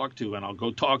scary to talk to. And I'll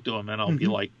go talk to him, and I'll be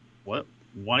like, what?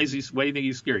 Why do you think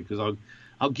he's scary? Because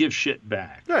I'll give shit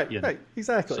back. Right,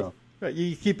 exactly. So, right,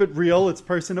 you keep it real. It's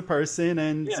person to person,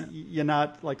 and you're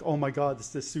not like, oh my God,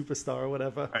 this is superstar or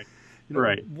whatever.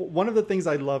 Right. One of the things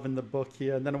I love in the book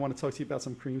here, and then I want to talk to you about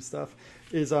some Creem stuff,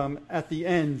 is at the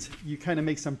end, you kind of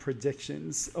make some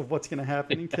predictions of what's going to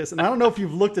happen in Kiss. And I don't know if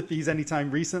you've looked at these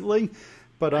anytime recently,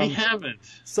 but I haven't.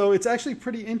 So it's actually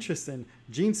pretty interesting.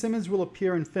 Gene Simmons will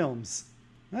appear in films.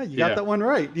 You got that one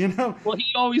right, Well, he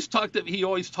always talked that he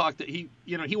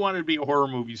wanted to be a horror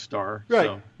movie star. Right.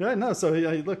 So. Yeah, no. So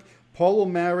look, Paul will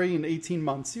marry in 18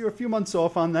 months. You're a few months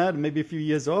off on that, maybe a few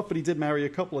years off, but he did marry a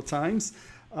couple of times.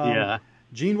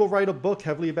 Gene will write a book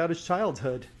heavily about his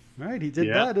childhood. Right. He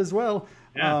did that as well.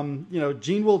 Yeah.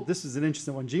 Gene will, this is an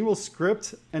interesting one. Gene will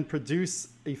script and produce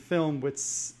a film with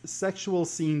sexual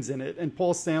scenes in it, and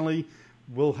Paul Stanley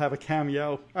will have a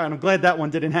cameo. And I'm glad that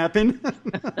one didn't happen.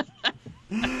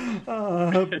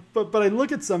 But I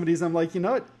look at some of these, I'm like,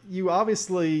 what? You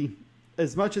obviously,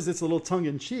 as much as it's a little tongue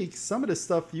in cheek, some of this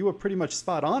stuff you were pretty much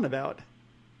spot on about.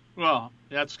 Well,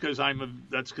 that's because I'm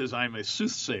a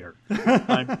soothsayer.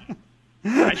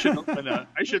 I should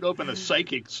open a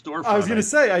psychic storefront. I was going to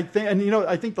say, I think, and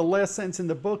I think the last sentence in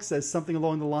the book says something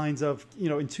along the lines of,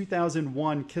 in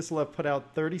 2001, Kiselev put out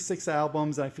 36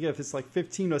 albums, and I forget if it's like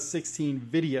 15 or 16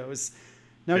 videos.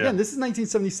 Now, again, this is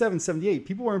 1977, 78.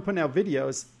 People weren't putting out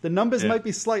videos. The numbers might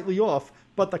be slightly off,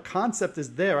 but the concept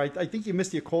is there. I think you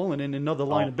missed your calling in another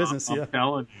line of business.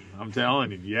 I'm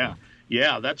telling you. Yeah.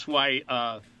 Yeah. That's why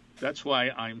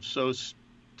I'm so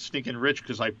stinking rich,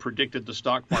 because I predicted the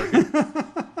stock market.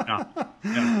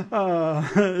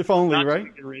 If only, not right?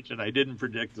 Stinking rich, and I didn't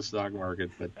predict the stock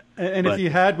market. But if you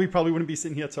had, we probably wouldn't be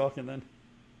sitting here talking then.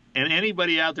 And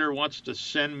anybody out there wants to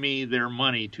send me their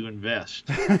money to invest.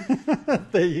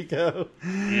 There you go.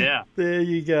 Yeah. There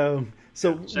you go.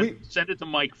 So send it to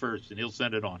Mike first, and he'll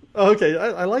send it on. Okay,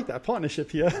 I like that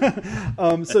partnership here.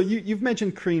 So you've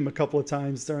mentioned Creem a couple of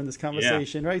times during this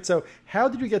conversation, right? So how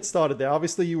did you get started there?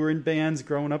 Obviously, you were in bands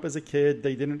growing up as a kid.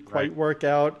 They didn't quite work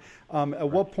out. At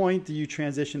what point do you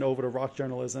transition over to rock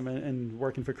journalism and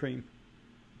working for Creem?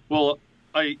 Well,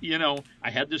 I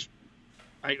had this.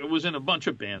 I was in a bunch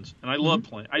of bands, and I love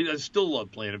playing. I still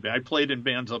love playing in bands. I played in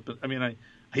bands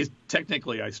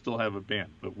technically I still have a band,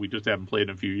 but we just haven't played in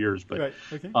a few years. But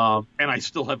and I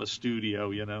still have a studio.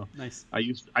 Nice. I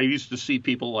used to see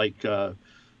people like Todd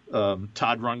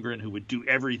Rundgren, who would do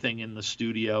everything in the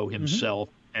studio himself,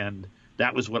 and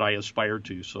that was what I aspired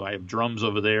to. So I have drums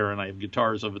over there, and I have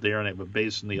guitars over there, and I have a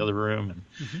bass in the other room,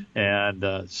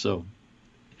 and so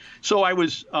I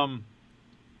was.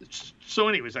 So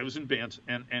anyways, I was in bands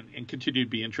and continued to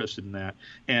be interested in that.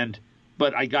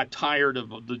 But I got tired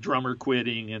of the drummer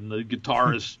quitting and the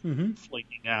guitarist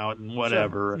flaking out and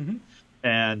whatever. Sure.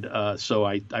 And so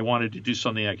I wanted to do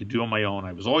something I could do on my own.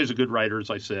 I was always a good writer, as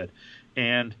I said.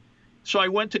 And so I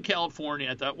went to California.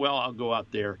 I thought, well, I'll go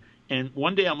out there. And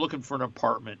one day I'm looking for an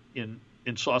apartment in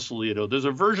Sausalito. There's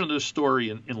a version of this story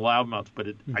in Loudmouth, but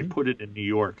I put it in New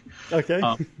York. Okay.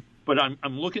 But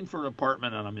I'm looking for an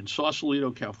apartment, and I'm in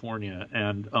Sausalito, California,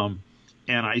 and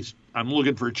I'm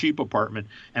looking for a cheap apartment,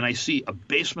 and I see a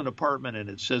basement apartment, and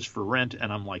it says for rent,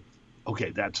 and I'm like, okay,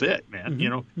 that's it, man.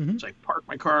 So I park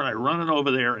my car and I run it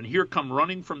over there, and here come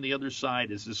running from the other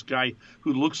side is this guy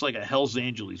who looks like a Hell's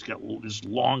Angel. He's got this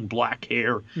long black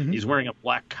hair. He's wearing a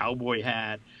black cowboy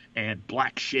hat and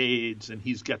black shades, and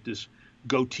he's got this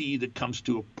goatee that comes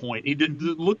to a point. He did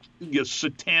look like a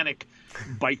satanic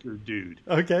biker dude.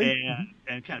 Okay.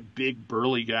 And kind of big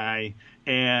burly guy,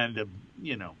 and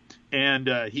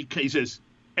he says,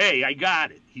 "Hey, I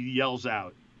got it." He yells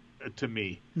out to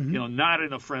me, not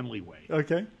in a friendly way.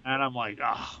 Okay. And I'm like,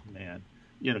 oh man,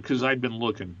 because I'd been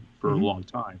looking for a long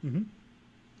time,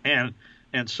 and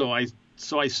so I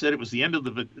said it was the end of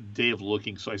the day of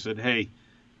looking. So I said, "Hey,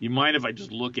 you mind if I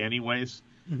just look anyways?"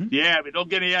 Yeah, but don't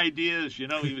get any ideas. He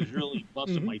was really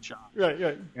busting my chops.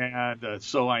 Right. And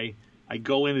so I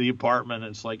go into the apartment,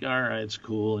 and it's like, all right, it's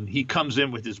cool. And he comes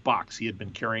in with his box. He had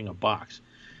been carrying a box.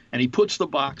 And he puts the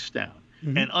box down.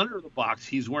 And under the box,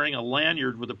 he's wearing a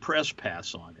lanyard with a press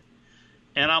pass on it.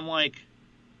 And I'm like,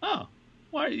 oh,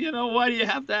 why do you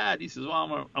have that? He says,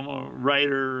 well, I'm a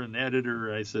writer and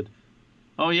editor. I said,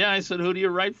 oh, yeah. I said, who do you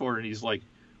write for? And he's like,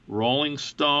 Rolling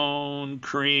Stone,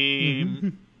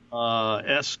 Creem,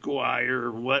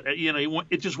 Esquire, what,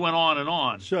 it just went on and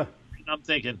on. Sure. And I'm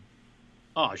thinking,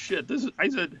 oh shit, I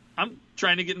said, I'm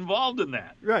trying to get involved in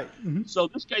that. Right. So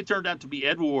this guy turned out to be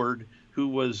Ed Ward, who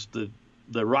was the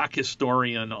rock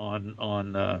historian on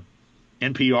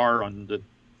NPR on the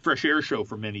Fresh Air show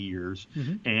for many years.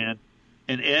 And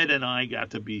Ed and I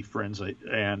got to be friends,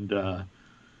 and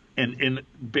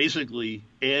basically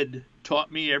Ed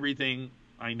taught me everything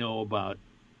I know about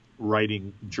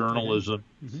writing journalism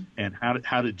and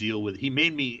how to deal with it. He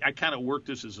made me, I kind of worked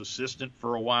as his assistant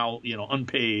for a while,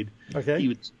 unpaid. Okay. He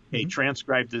would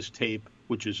transcribe this tape,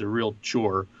 which is a real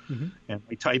chore, and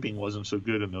my typing wasn't so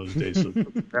good in those days. So,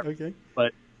 okay.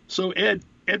 But so Ed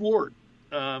Ward,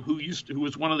 who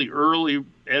was one of the early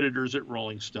editors at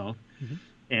Rolling Stone,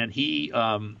 and he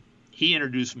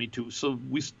introduced me to. So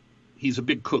he's a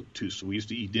big cook too, so we used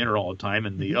to eat dinner all the time,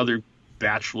 and the other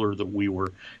bachelor that we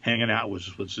were hanging out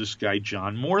was this guy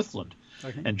John Morthland.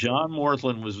 Okay. And John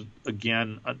Morthland was,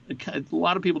 again, a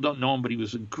lot of people don't know him, but he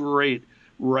was a great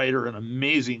writer and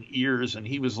amazing ears, and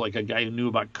he was like a guy who knew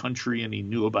about country and he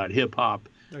knew about hip hop.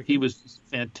 Okay. He was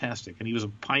fantastic, and he was a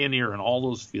pioneer in all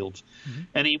those fields.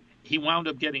 And he wound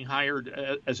up getting hired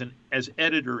as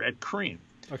editor at Creem.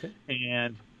 Okay.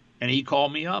 And he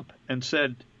called me up and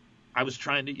said, I was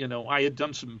trying to, I had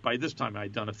done by this time I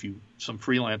had done some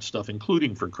freelance stuff,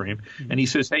 including for Creem. And he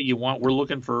says, hey, we're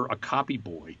looking for a copy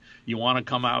boy. You want to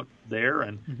come out there?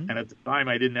 And at the time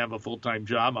I didn't have a full-time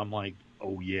job. I'm like,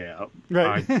 oh yeah.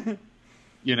 Right.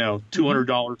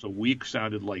 $200 a week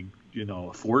sounded like,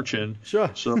 a fortune. Sure.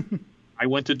 So I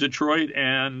went to Detroit,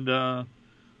 and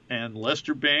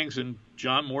Lester Bangs and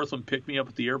John Mortham picked me up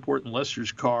at the airport in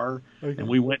Lester's car, and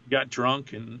we went and got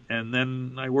drunk, and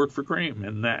then I worked for Creem,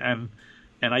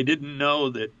 and I didn't know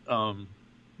that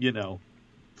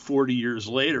 40 years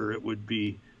later it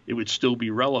would still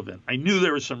be relevant. I knew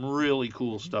there was some really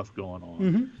cool stuff going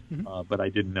on, but I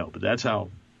didn't know. But that's how.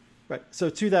 Right. So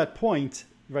to that point,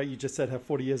 right, you just said how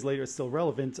 40 years later it's still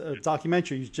relevant. A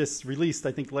documentary you just released,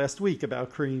 I think, last week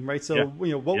about Creem, right? So,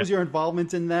 what was your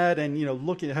involvement in that? And,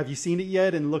 have you seen it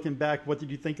yet? And looking back, what did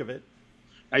you think of it?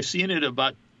 I've seen it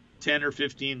about 10 or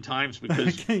 15 times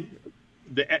because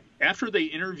after they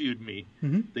interviewed me,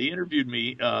 anyways,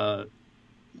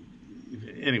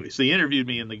 they interviewed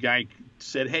me, and the guy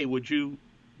said, "Hey,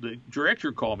 the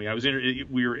director called me. I was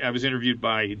interviewed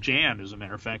by Jan, as a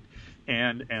matter of fact,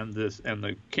 and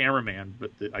the cameraman,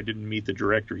 but I didn't meet the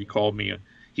director. He called me on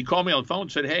the phone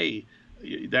and said, "Hey,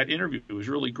 that interview was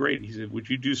really great." He said, "Would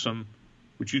you do some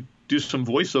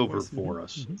voiceover for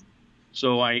us?"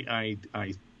 So I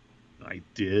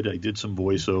did some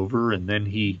voiceover, and then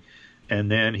he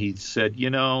said,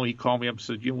 he called me up and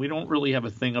said, "We don't really have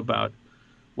a thing about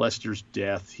Lester's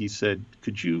death." He said,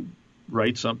 "Could you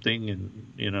write something and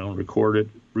record it?"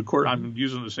 I'm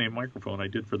using the same microphone I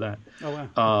did for that. Oh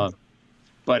wow.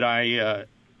 But I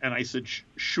said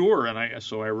sure, and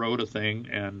so I wrote a thing,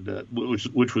 and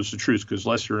which was the truth, because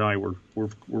Lester and I were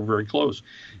very close,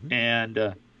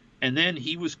 and then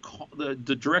he was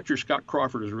the director, Scott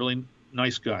Crawford, is a really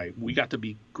nice guy. We got to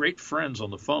be great friends on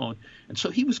the phone, and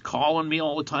so he was calling me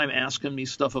all the time, asking me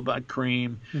stuff about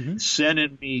Creem,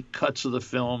 sending me cuts of the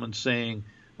film and saying,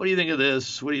 "What do you think of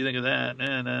this? What do you think of that?"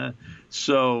 And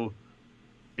so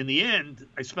in the end,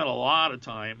 I spent a lot of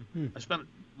time. I spent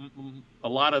a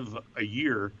lot of a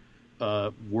year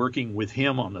working with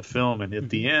him on the film, and at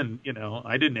the end,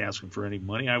 I didn't ask him for any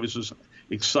money. I was just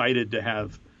excited to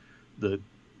have the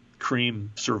Creem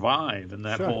survive and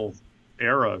that whole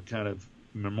era kind of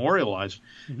memorialized.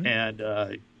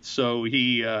 And so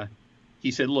he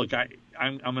said, "Look,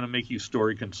 I'm going to make you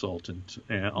story consultant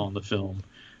on the film."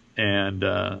 And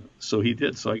so he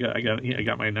did. So I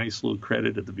got my nice little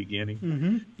credit at the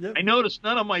beginning. Yep. I noticed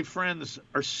none of my friends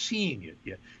are seeing it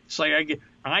yet. It's like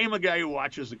I am a guy who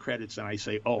watches the credits and I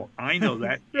say, "Oh, I know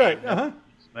that." Right.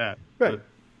 That. Right.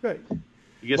 Right.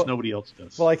 I guess nobody else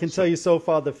does. Well, I can tell you so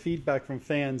far, the feedback from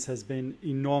fans has been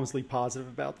enormously positive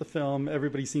about the film.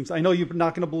 Everybody seems. I know you're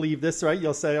not going to believe this, right?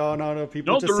 You'll say, "Oh no,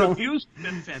 people." No, the reviews have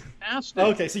been fantastic.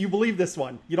 Okay, so you believe this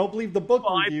one. You don't believe the book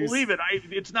reviews. I believe it.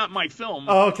 It's not my film.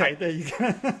 Oh, okay, there you go.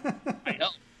 I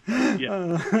help.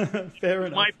 Yeah. Fair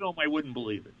enough. My film, I wouldn't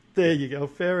believe it. There you go.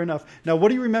 Fair enough. Now, what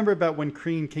do you remember about when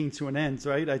Creem came to an end,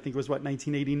 right? I think it was,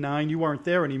 1989? You weren't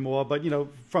there anymore, but,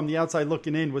 from the outside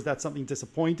looking in, was that something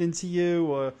disappointing to you,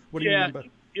 or what do you remember?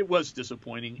 It was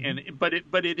disappointing, but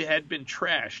it had been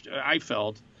trashed, I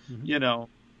felt, and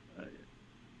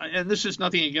this is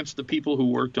nothing against the people who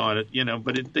worked on it,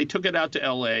 but they took it out to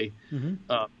L.A.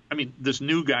 This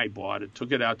new guy bought it,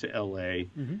 took it out to L.A.,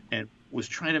 and was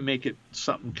trying to make it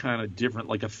something kind of different,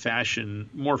 like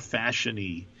more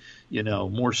fashion-y,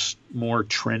 more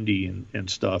trendy and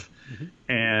stuff.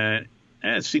 And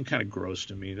it seemed kind of gross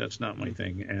to me. That's not my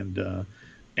thing.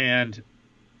 And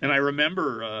I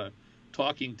remember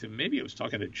talking to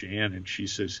Jan, and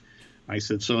I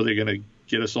said, "So they're going to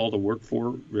get us all to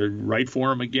write for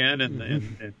them again?"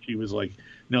 And she was like,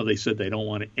 "No, they said they don't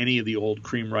want any of the old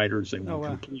Creem writers. They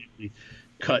want completely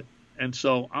cut." And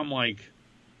so I'm like,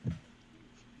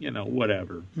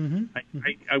 whatever.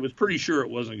 I was pretty sure it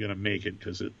wasn't going to make it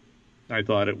because I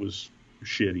thought it was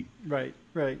shitty. Right.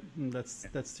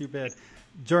 That's too bad.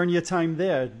 During your time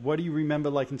there, what do you remember,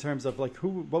 in terms of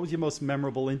what was your most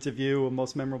memorable interview or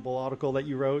most memorable article that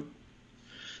you wrote?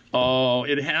 Oh,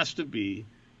 it has to be.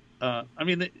 It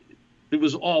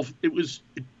was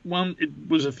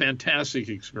a fantastic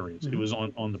experience. It was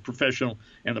on the professional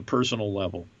and the personal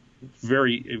level.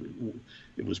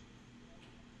 It was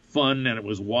fun, and it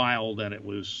was wild, and it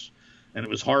was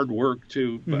hard work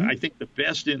too. But I think the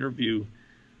best interview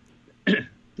I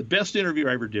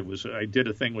ever did was I did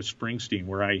a thing with Springsteen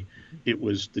where it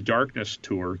was the Darkness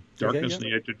tour, Darkness in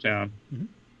the Edge of Town,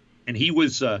 and he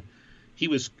was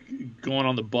going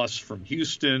on the bus from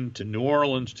Houston to New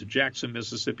Orleans to Jackson,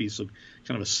 Mississippi, so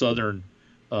kind of a southern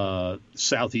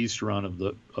southeast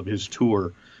run of his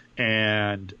tour,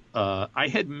 and I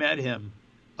had met him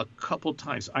a couple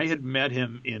times. I had met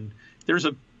him there's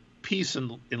a piece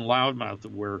in Loudmouth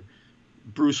where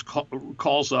Bruce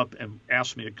calls up and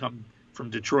asks me to come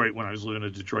from Detroit when I was living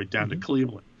in Detroit down to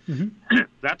Cleveland.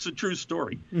 That's a true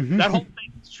story. That whole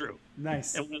thing is true.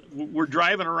 Nice. And we're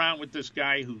driving around with this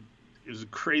guy who is a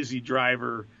crazy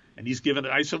driver, and he's given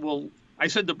it. I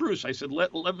said to Bruce, I said,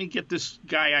 let me get this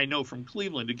guy I know from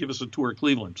Cleveland to give us a tour of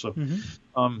Cleveland. So,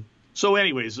 so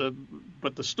anyways,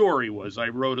 but the story was, I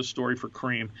wrote a story for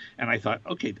Creem, and I thought,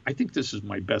 okay, I think this is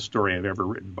my best story I've ever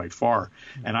written by far.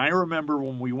 And I remember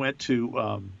when we went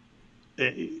to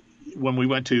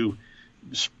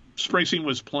Springsteen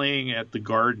was playing at the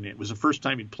Garden. It was the first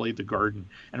time he'd played the Garden,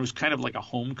 and it was kind of like a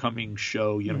homecoming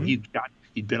show. You know,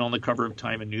 he'd been on the cover of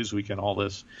Time and Newsweek and all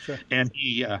this. Sure. And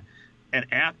he and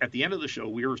at the end of the show,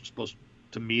 we were supposed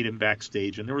to meet him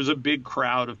backstage, and there was a big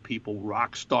crowd of people,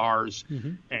 rock stars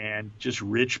and just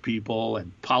rich people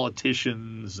and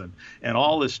politicians and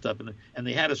all this stuff. And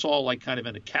they had us all like kind of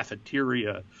in a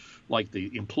cafeteria, like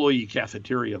the employee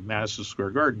cafeteria of Madison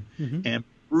Square Garden. And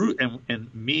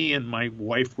me and my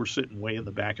wife were sitting way in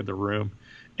the back of the room,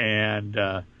 and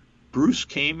Bruce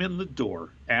came in the door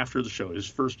after the show, his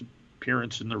first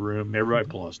appearance in the room, everybody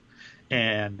paused,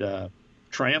 and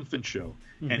triumphant show.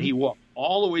 And he walked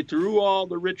all the way through all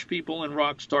the rich people and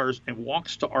rock stars and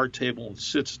walks to our table and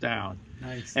sits down.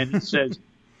 Nice. And he says,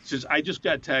 I just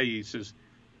got to tell you, he says,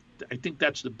 I think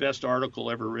that's the best article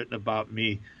ever written about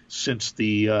me since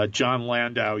the John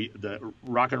Landau, the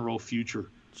Rock and Roll Future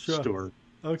story.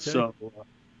 Okay. So,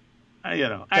 I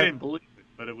didn't believe it,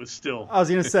 but it was still. I was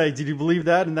going to say, did you believe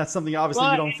that? And that's something obviously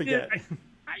you don't forget.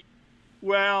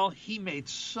 Well, he made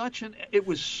it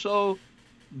was so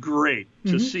great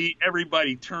to see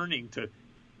everybody turning to,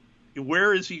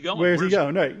 where is he going? Where's he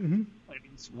going? Right.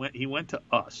 He went to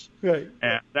us. Right.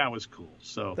 And that was cool.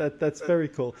 So that's very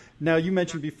cool. Now, you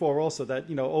mentioned before also that,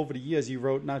 over the years you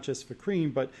wrote not just for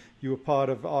Creem, but you were part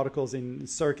of articles in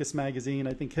Circus magazine,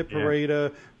 I think Hit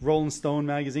Parader, Rolling Stone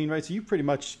magazine, right? So you pretty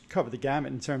much covered the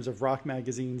gamut in terms of rock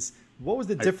magazines. What was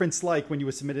the difference like when you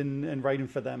were submitting and writing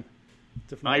for them?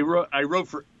 I wrote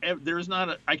for,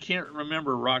 I can't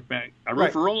remember rock mag. I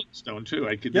wrote for Rolling Stone too.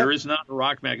 There is not a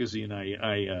rock magazine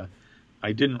I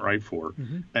didn't write for.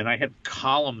 And I had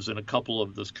columns in a couple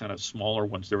of those kind of smaller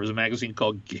ones. There was a magazine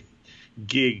called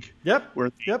Gig. Yep.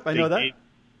 I know that.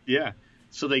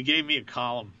 So they gave me a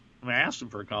column. I asked them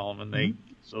for a column, and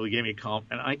so they gave me a column,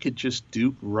 and I could just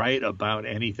write about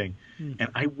anything. And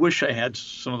I wish I had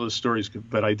some of those stories,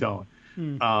 but I don't.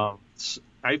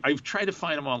 I've tried to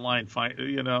find them online,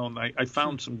 and I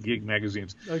found some Gig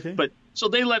magazines. Okay. But so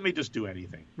they let me just do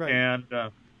anything. Right. And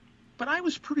but I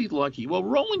was pretty lucky. Well,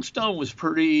 Rolling Stone was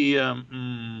pretty,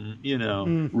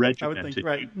 regimented. I would think,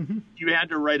 right. You had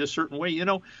to write a certain way.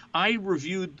 I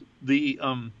reviewed the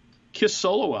Kiss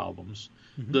solo albums.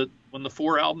 When the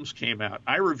 4 albums came out,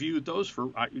 I reviewed those for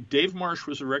Dave Marsh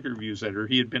was a record reviews editor.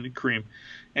 He had been at Creem,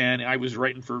 and I was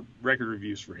writing for record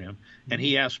reviews for him. And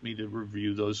he asked me to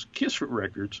review those Kiss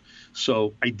records,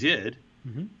 so I did.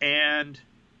 And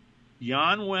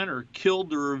Jan Wenner killed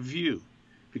the review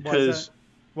because.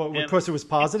 Well, of course, it was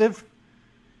positive.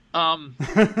 I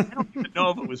don't even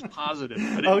know if it was positive,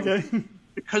 but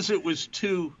because it was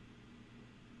too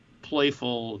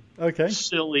playful,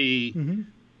 silly.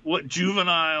 What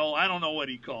juvenile? I don't know what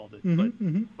he called it,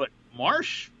 but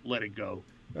Marsh let it go.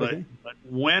 But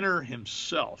Wenner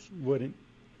himself wouldn't.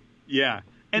 Yeah,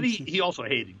 and he also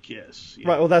hated Kiss.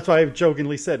 Right. Well, that's why I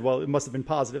jokingly said, well, it must have been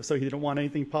positive, so he didn't want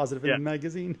anything positive in the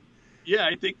magazine. Yeah,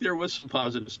 I think there was some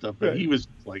positive stuff, but he was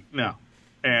like, no,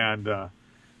 and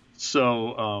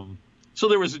so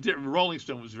there was a different. Rolling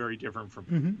Stone was very different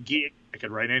from Gig. I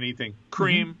could write anything.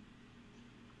 Creem.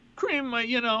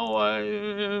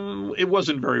 It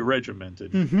wasn't very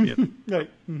regimented. Right.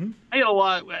 I had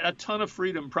a ton of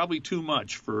freedom, probably too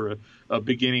much for a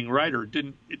beginning writer.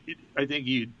 I think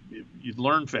you'd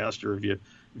learn faster if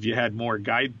you had more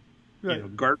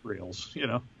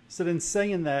guardrails. So then,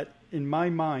 saying that, in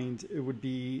my mind, it would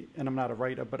be, and I'm not a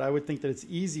writer, but I would think that it's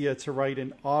easier to write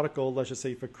an article, let's just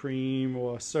say for Creem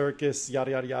or Circus, yada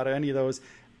yada yada, any of those,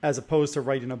 as opposed to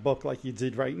writing a book like you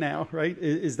did right now, right?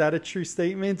 Is that a true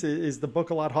statement? Is the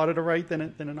book a lot harder to write than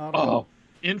an article? Oh,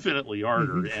 infinitely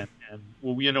harder. And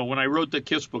when I wrote the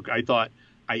Kiss book, I thought,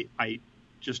 I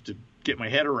just to get my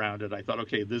head around it, I thought,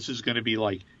 okay, this is going to be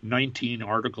like 19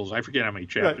 articles. I forget how many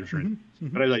chapters are in.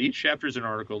 But I thought each chapter is an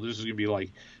article. This is going to be like,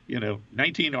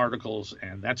 19 articles,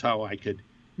 and that's how I could.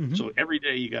 So every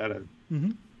day you got to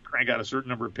crank out a certain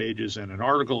number of pages and an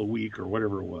article a week or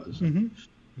whatever it was.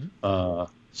 That,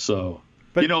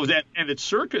 and at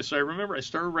Circus, I remember I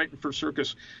started writing for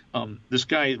Circus. This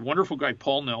guy, wonderful guy,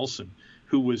 Paul Nelson,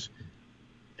 he's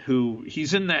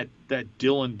in that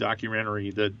Dylan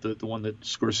documentary, the one that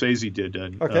Scorsese did,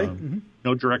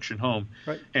 No Direction Home.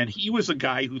 Right. And he was a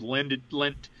guy who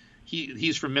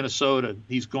he's from Minnesota.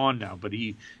 He's gone now, but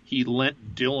he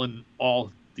lent Dylan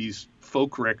all these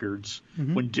folk records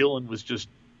when Dylan was just,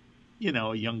 you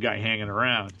know, a young guy hanging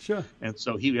around. Sure. And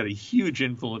so he had a huge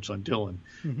influence on Dylan.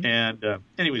 And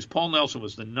anyways, Paul Nelson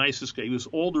was the nicest guy. He was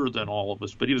older than all of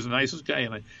us, but he was the nicest guy.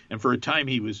 And for a time,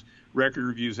 he was record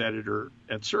reviews editor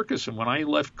at Circus. And when I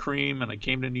left Creem and I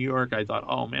came to New York, I thought,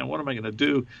 oh man, what am I going to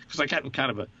do? Because I got in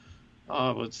kind of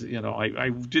I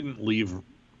didn't leave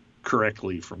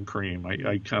correctly from Creem.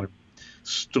 I kind of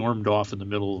stormed off in the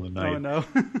middle of the night. Oh no.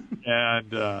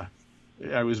 And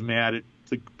I was mad at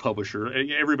the publisher.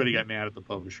 Everybody got mad at the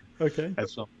publisher. Okay. At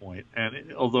some point.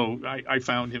 And although I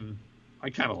found him, I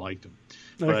kind of liked him.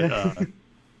 Okay. But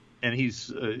and he's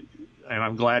and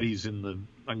I'm glad he's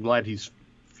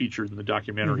featured in the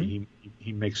documentary.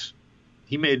 He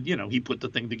made, you know, he put the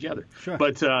thing together. Sure.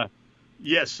 But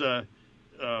yes.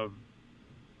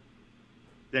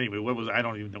 Anyway, I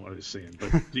don't even know what I was saying.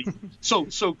 But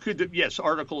yes,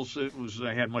 articles.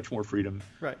 I had much more freedom.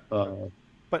 Right.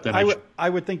 But I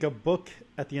would think a book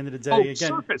at the end of the day. Again,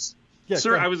 Circus. Yeah,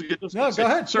 Sir, I was just no. Go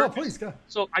ahead. Circus. No, please go.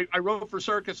 So I wrote for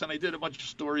Circus, and I did a bunch of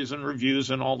stories and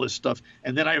reviews and all this stuff.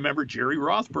 And then I remember Jerry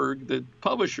Rothberg, the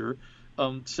publisher,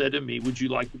 said to me, "Would you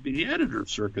like to be the editor of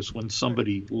Circus?" When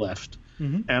somebody left,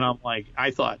 and I'm like,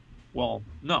 I thought, well,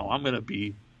 no, I'm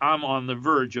on the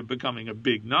verge of becoming a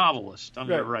big novelist. I'm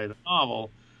going to write a novel.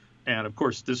 And of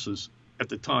course, this was at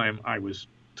the time I was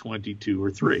 22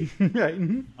 or 3. Right.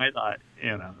 I thought,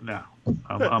 you know, no,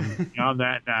 I'm beyond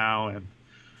that now.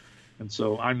 And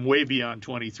so I'm way beyond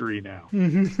 23 now.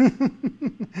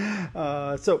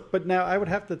 But now I would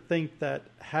have to think that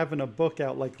having a book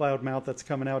out like Loudmouth that's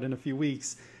coming out in a few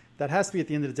weeks, that has to be at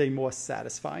the end of the day more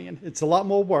satisfying. It's a lot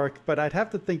more work, but I'd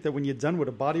have to think that when you're done with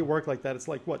a body of work like that, it's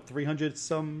like what, 300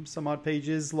 some odd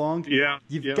pages long. Yeah.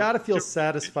 You've got to feel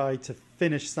satisfied to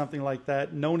finish something like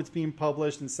that, knowing it's being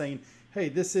published and saying,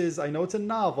 hey, I know it's a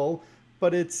novel,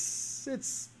 but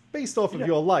it's based off of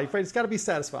your life, right? It's got to be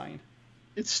satisfying.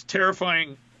 It's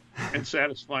terrifying and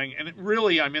satisfying, and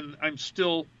I'm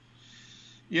still,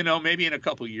 you know, maybe in a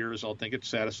couple of years I'll think it's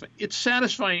satisfying. It's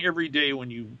satisfying every day when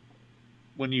you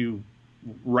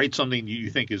write something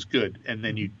you think is good, and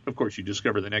then of course you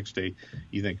discover the next day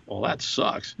you think, well, that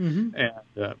sucks. And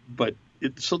but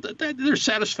there's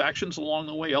satisfactions along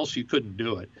the way, else you couldn't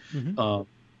do it.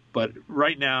 But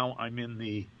right now I'm in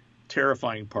the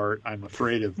terrifying part. I'm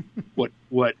afraid of what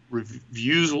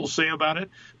reviews will say about it.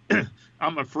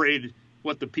 I'm afraid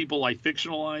what the people I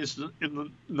fictionalized in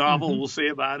the novel will say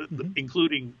about it,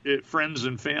 including friends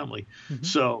and family.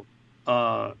 So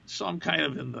I'm kind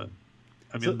of in the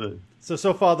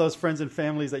So far, those friends and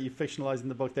families that you fictionalized in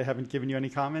the book, they haven't given you any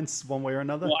comments one way or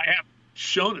another? Well, I haven't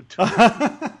shown it to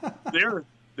them.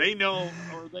 They know,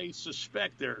 or they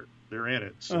suspect they're in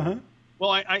it. So. Well,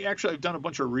 I've done a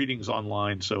bunch of readings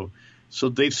online, so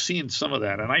they've seen some of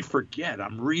that, and I forget.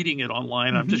 I'm reading it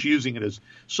online. I'm just using it as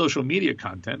social media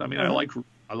content. I mean, I like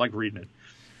reading it,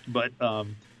 but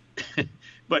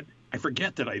but I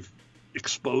forget that I've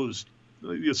exposed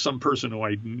some person who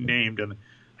I named, and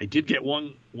I did get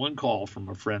one call from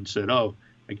a friend said,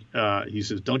 he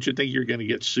says, don't you think you're going to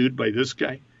get sued by this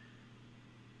guy?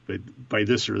 By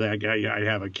this or that guy? I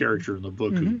have a character in the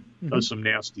book who does some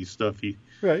nasty stuff.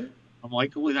 Right. I'm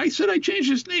like, well, I said I changed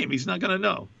his name. He's not going to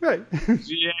know. Right.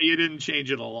 Yeah, you didn't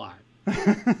change it a lot.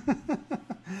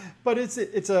 But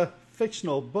it's a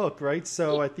fictional book, right?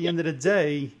 So at the end of the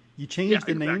day, you changed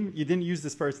the name. You didn't use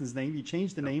this person's name. You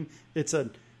changed the name. It's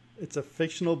a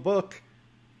fictional book.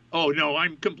 Oh, no,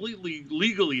 I'm completely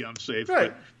legally unsafe.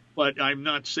 Right. But I'm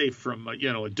not safe from,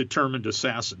 a determined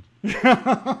assassin.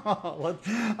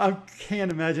 I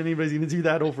can't imagine anybody's going to do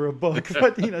that over a book.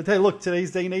 But, hey, look,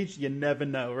 today's day and age, you never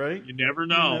know, right? You never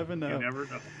know. You never know. You never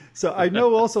know. So I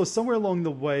know also somewhere along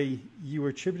the way, you were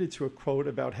attributed to a quote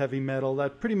about heavy metal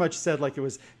that pretty much said like it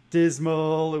was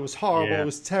dismal, it was horrible, it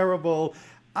was terrible.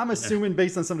 I'm assuming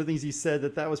based on some of the things you said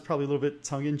that was probably a little bit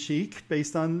tongue-in-cheek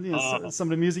based on some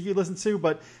of the music you listen to.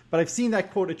 But I've seen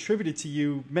that quote attributed to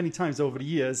you many times over the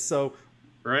years. So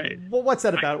right. Well, what's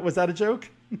that about? Was that a joke?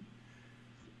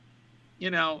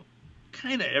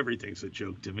 Kind of everything's a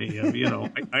joke to me.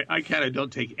 I kind of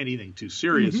don't take anything too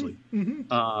seriously.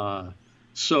 Let's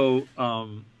see.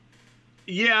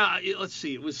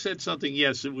 It was said something.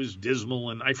 Yes, it was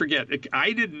dismal. And I forget.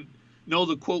 I didn't know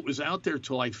the quote was out there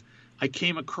till I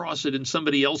came across it in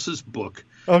somebody else's book.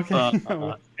 Okay.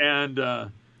 And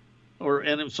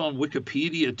it's on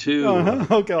Wikipedia too.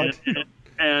 Oh God.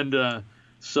 I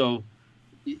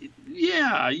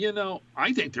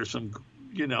think there's some,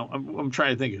 I'm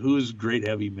trying to think who's great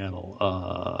heavy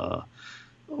metal.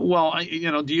 Well,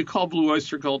 do you call Blue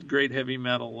Oyster Cult great heavy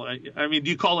metal? I mean, do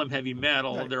you call them heavy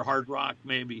metal? Right. They're hard rock,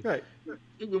 maybe. Right.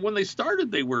 When they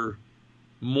started, they were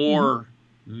more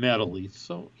metal-y.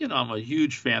 So, I'm a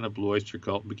huge fan of Blue Oyster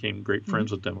Cult. Became great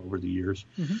friends with them over the years.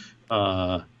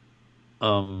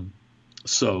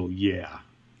 So yeah.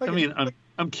 Okay. I mean,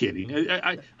 I'm kidding.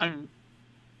 I'm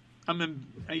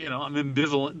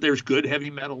ambivalent. There's good heavy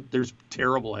metal. There's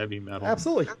terrible heavy metal.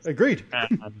 Absolutely, agreed.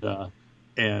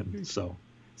 And so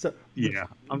yeah.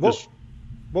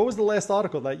 What was the last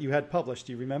article that you had published?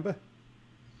 Do you remember?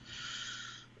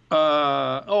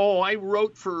 I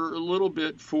wrote for a little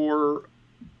bit for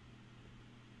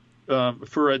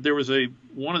there was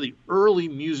one of the early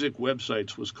music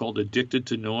websites was called Addicted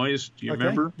to Noise. Do you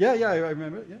remember? Yeah, I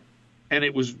remember it. Yeah. And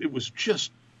it was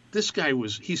just, this guy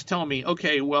he's telling me,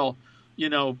 okay, well,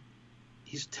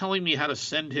 he's telling me how to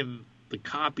send him the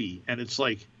copy, and it's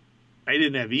like, I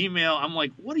didn't have email. I'm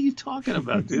like, what are you talking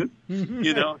about, dude?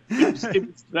 It was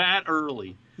that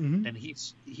early. And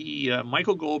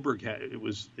Michael Goldberg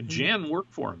Jan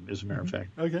worked for him, as a matter of fact.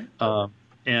 Okay.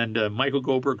 And Michael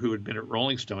Goldberg, who had been at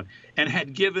Rolling Stone and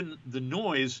had given The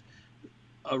Noise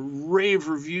a rave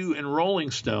review in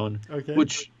Rolling Stone,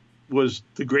 which was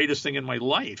the greatest thing in my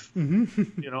life.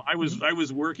 I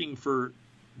was working for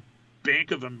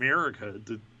Bank of America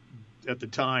at the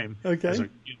time as a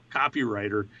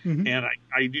copywriter, and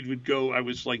I would go. I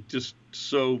was like just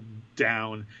so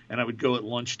down, and I would go at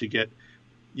lunch to get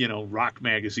rock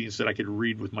magazines that I could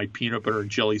read with my peanut butter and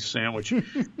jelly sandwich,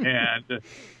 and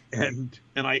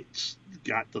I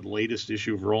got the latest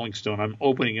issue of Rolling Stone. I'm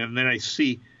opening it, and then I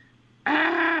see,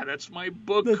 that's my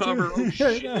book cover. Oh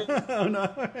shit! Oh,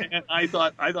 no. And I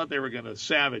thought they were going to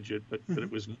savage it, but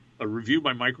it was a review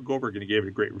by Michael Goldberg, and he gave it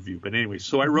a great review. But anyway,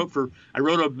 so I wrote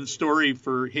a story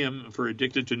for him for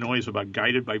Addicted to Noise about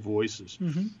Guided by Voices,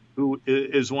 who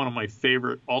is one of my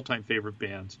all-time favorite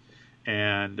bands,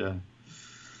 and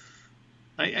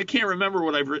I can't remember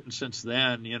what I've written since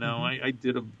then.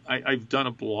 I've done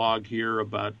a blog here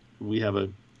about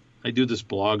I do this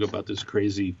blog about this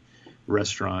crazy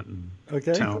restaurant in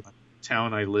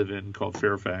town I live in called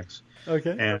Fairfax.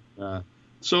 Okay. And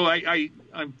so I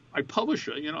publish.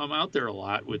 I'm out there a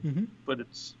lot but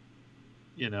it's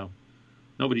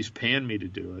nobody's paying me to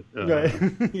do it.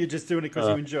 Right. You're just doing it because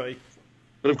you enjoy.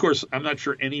 But of course, I'm not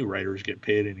sure any writers get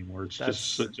paid anymore. It's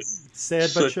just such a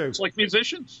sad but true. It's like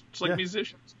musicians.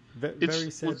 Musicians. Very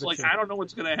sad. It's like, I don't know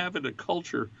what's going to happen to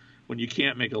culture when you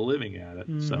can't make a living at it.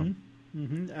 So.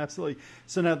 Absolutely.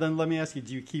 So now then, let me ask you: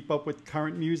 do you keep up with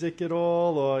current music at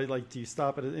all, or do you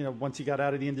stop at once you got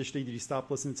out of the industry? Did you stop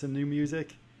listening to new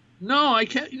music? No, I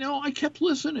kept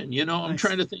listening. Nice. I'm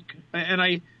trying to think,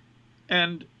 and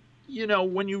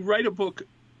when you write a book,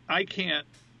 I can't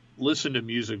listen to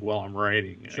music while I'm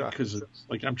writing because it's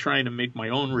like I'm trying to make my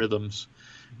own rhythms,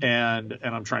 and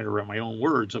I'm trying to write my own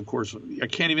words. Of course, I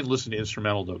can't even listen to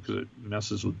instrumental though because it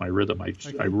messes with my rhythm.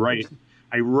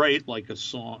 I write like a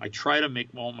song. I try to make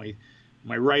all my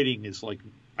writing is like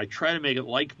I try to make it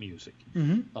like music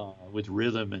with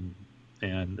rhythm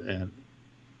and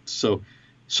so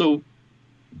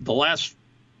the last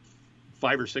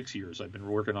 5 or 6 years I've been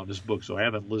working on this book, so I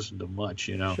haven't listened to much,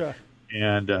 Sure.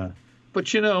 And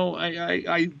but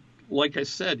I like I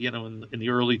said, in the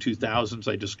early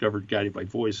 2000s I discovered Guided by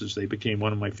Voices. They became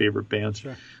one of my favorite bands.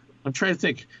 Sure. I'm trying to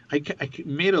think. I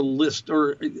made a list,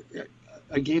 or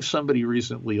I gave somebody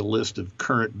recently a list of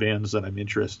current bands that I'm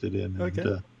interested in. And,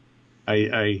 and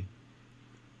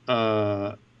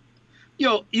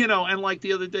like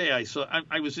the other day,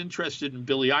 I was interested in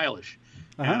Billie Eilish,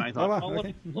 and I thought,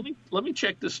 let me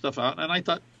check this stuff out. And I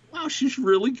thought, wow, she's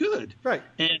really good. Right.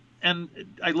 And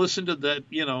I listened to that,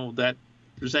 that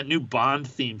there's that new Bond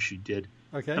theme she did.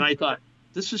 Okay. And I thought,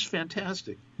 this is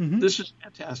fantastic. This is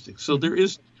fantastic. So there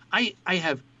is, I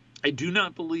do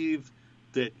not believe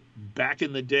that back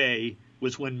in the day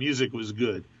was when music was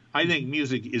good. I think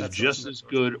music is just as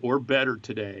good or better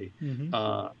today.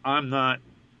 I'm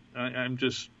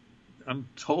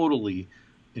totally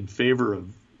in favor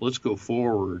of let's go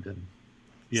forward. And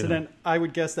so then I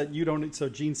would guess that you don't. So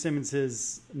Gene Simmons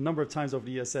has a number of times over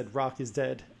the years said rock is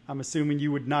dead. I'm assuming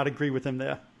you would not agree with him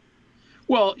there.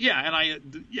 Well, yeah,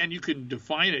 and you can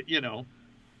define it.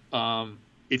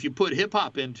 If you put hip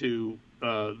hop into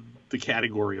the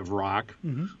category of rock,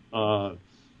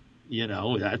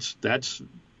 that's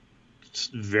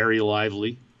very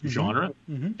lively genre,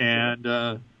 and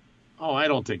I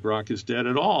don't think rock is dead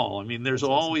at all. I mean, there's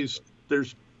always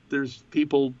there's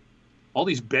people, all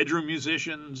these bedroom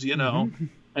musicians,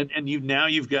 and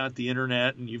you've got the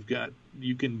internet, and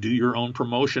you can do your own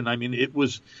promotion. I mean, it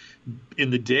was in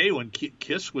the day when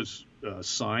Kiss was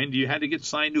signed. You had to get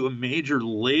signed to a major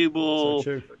label.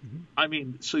 So true. Mm-hmm. I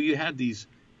mean, so you had these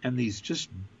just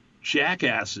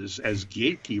jackasses as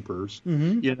gatekeepers.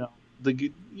 Mm-hmm.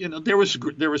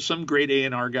 There was some great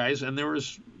A&R guys, and there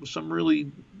was some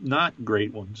really not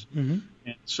great ones. Mm-hmm.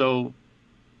 And so,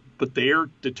 but they're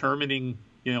determining,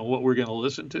 what we're going to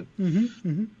listen to. Mm-hmm.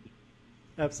 Mm-hmm.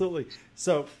 Absolutely.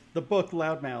 So the book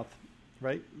Loudmouth,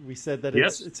 right? We said that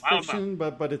Yes, it's fiction,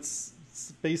 but it's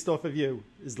based off of you.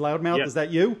 Is Loudmouth? Yes. Is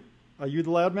that you? Are you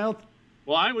the Loudmouth?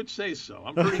 Well, I would say so.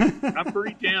 I'm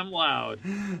pretty damn loud.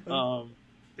 I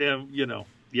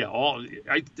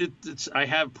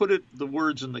have put the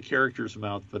words in the character's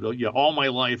mouth, but all my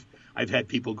life I've had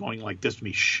people going like this to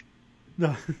me, shh.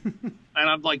 No. And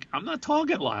I'm like, I'm not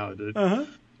talking loud. Uh-huh.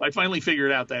 I finally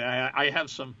figured out that I have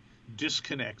some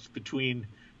disconnects between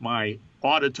my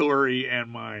auditory and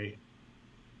my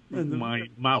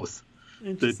mouth.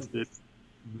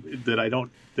 That I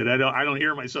don't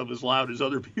hear myself as loud as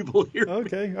other people hear.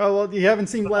 Okay. Oh well, you haven't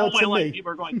seen loud to me. All my life,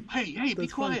 people are going, "Hey, be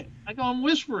quiet." Funny. I go, "I'm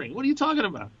whispering. What are you talking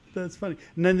about?" That's funny.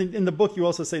 And then in the book, you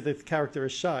also say that the character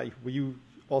is shy. Were you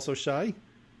also shy?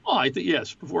 Oh, I think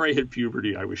yes. Before I hit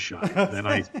puberty, I was shy.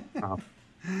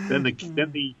 Then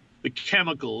the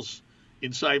chemicals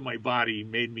inside my body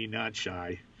made me not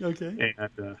shy. Okay.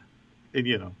 And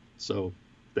so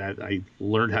that I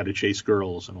learned how to chase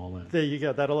girls and all that. There you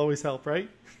go. That'll always help, right?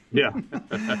 Yeah.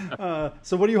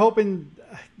 So what are you hoping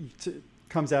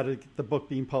comes out of the book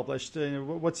being published?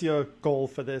 What's your goal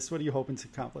for this? What are you hoping to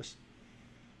accomplish?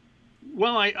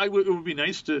 Well, it would be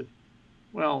nice to,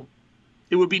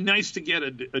 it would be nice to get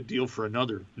a deal for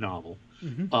another novel.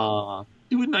 Mm-hmm.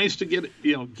 It would be nice to get,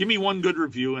 give me one good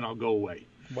review and I'll go away.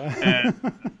 Wow. And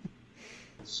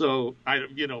so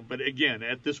but again,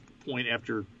 at this point,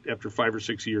 after 5 or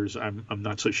 6 years, I'm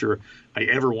not so sure I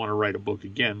ever want to write a book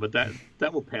again. But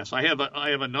that will pass. I have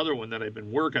another one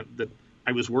that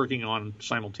I was working on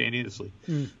simultaneously.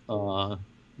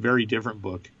 Very different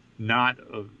book, not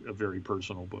a very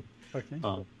personal book. Okay.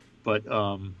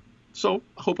 So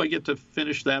I hope I get to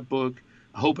finish that book.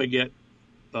 I hope I get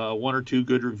 1 or 2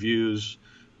 good reviews,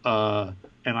 and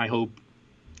I hope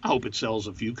it sells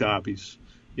a few copies.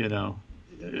 I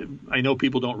know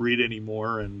people don't read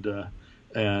anymore,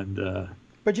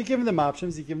 but you're giving them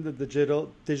options. You give them the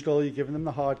digital. You're giving them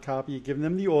the hard copy. You're giving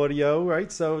them the audio,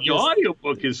 right? So the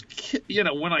audiobook is,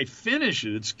 when I finish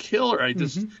it, it's killer. I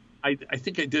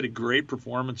think I did a great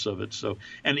performance of it. So,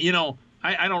 and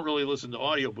I don't really listen to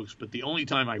audiobooks, but the only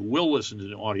time I will listen to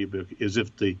an audiobook is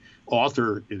if the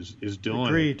author is doing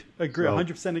it. Agreed.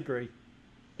 100% agree.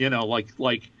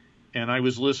 And I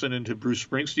was listening to Bruce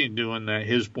Springsteen doing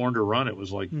his Born to Run. It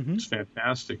was like, it's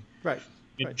fantastic. Right.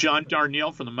 John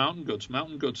Darnielle from the Mountain Goats.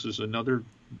 Mountain Goats is another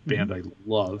band I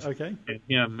love. Okay.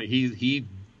 And he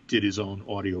did his own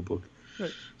audiobook.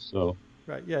 Right. So.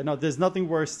 Right. Yeah. No, there's nothing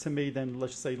worse to me than,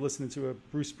 let's say, listening to a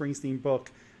Bruce Springsteen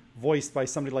book voiced by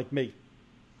somebody like me.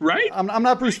 Right. I'm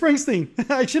not Bruce Springsteen.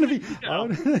 I shouldn't be. Or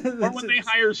when they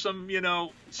hire some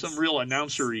real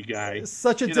announcery guy.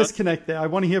 Such a disconnect there. I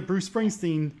want to hear Bruce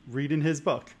Springsteen reading his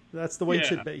book. That's the way it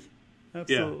should be.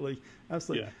 Absolutely. Yeah.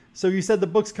 Absolutely. Yeah. So you said the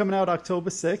book's coming out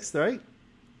October 6th, right?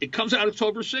 It comes out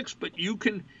October 6th, but you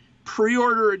can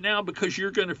pre-order it now because you're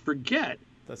going to forget.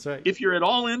 That's right. If you're at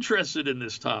all interested in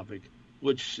this topic,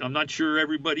 which I'm not sure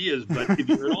everybody is, but if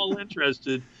you're at all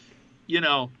interested, you're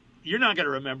not going to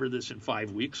remember this in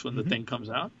 5 weeks when the thing comes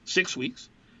out, 6 weeks.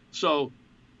 So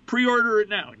pre-order it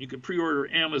now. You can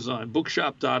pre-order Amazon,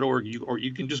 bookshop.org, or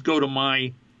you can just go to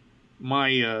my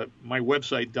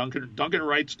website,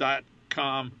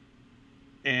 duncanwrites.com,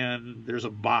 and there's a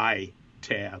buy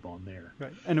tab on there.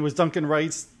 Right. And it was Duncan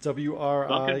Writes, W-R-I.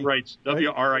 Duncan Writes,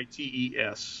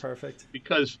 W-R-I-T-E-S. Perfect.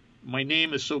 Because my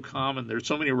name is so common. There's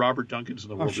so many Robert Duncans in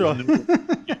the world. I'm sure.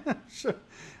 Sure.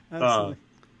 Absolutely.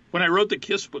 When I wrote the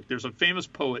Kiss book, there's a famous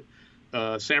poet,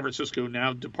 San Francisco,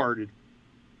 now departed,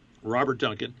 Robert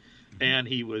Duncan, and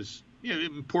he was an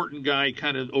important guy,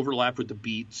 kind of overlapped with the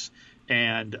Beats.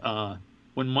 And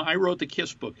when I wrote the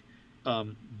Kiss book,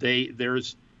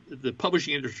 the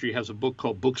publishing industry has a book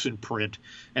called Books in Print,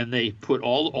 and they put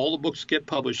all the books get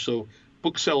published so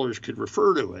booksellers could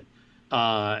refer to it.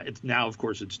 It's now, of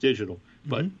course, it's digital,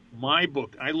 but my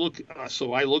book, I looked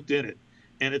in it,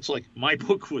 and it's like my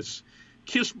book was.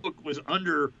 Kiss book was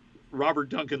under Robert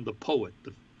Duncan, the poet.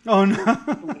 Oh no!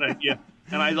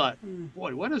 And I thought,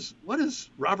 boy, what does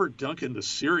Robert Duncan, the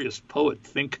serious poet,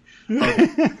 think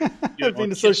of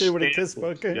being associated with a Kiss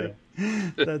book? Yeah.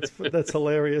 That's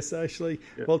hilarious, actually.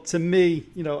 Yeah. Well, to me,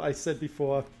 I said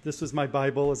before, this was my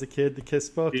Bible as a kid, the Kiss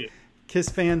book. Yeah. Kiss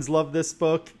fans love this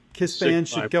book. Kiss fans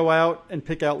should go out and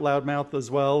pick out Loudmouth as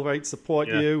well, right? Support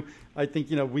you. I think,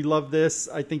 we love this.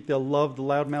 I think they'll love the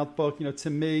Loudmouth book. To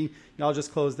me, I'll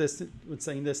just close this with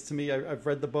saying this. To me, I've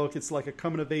read the book. It's like a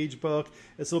coming-of-age book.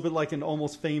 It's a little bit like an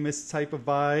Almost Famous type of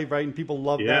vibe, right? And people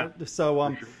love that.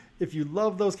 So if you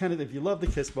love those if you love the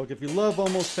Kiss book, if you love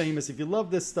Almost Famous, if you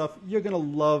love this stuff, you're going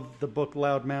to love the book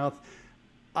Loudmouth.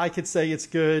 I could say it's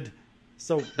good.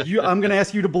 So I'm going to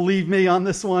ask you to believe me on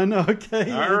this one,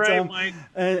 okay? All right, Mike.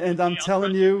 And I'm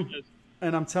telling you,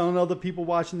 and I'm telling other people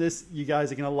watching this, you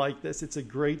guys are going to like this. It's a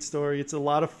great story. It's a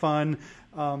lot of fun.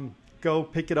 Go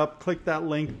pick it up. Click that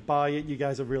link. Buy it. You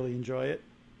guys will really enjoy it.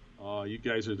 Oh, you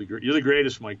guys are you're the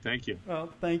greatest, Mike. Thank you. Well,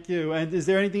 thank you. And is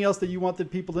there anything else that you wanted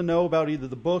people to know about either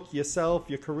the book, yourself,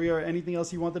 your career, anything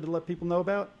else you wanted to let people know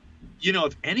about?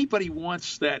 If anybody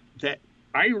wants that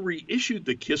I reissued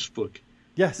the Kiss book.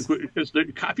 Yes. Because the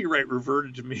copyright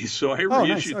reverted to me, so I reissued. Oh,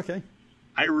 nice. Okay.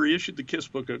 I reissued the Kiss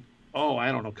book.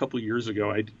 I don't know, a couple of years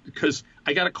ago. Because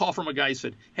I got a call from a guy who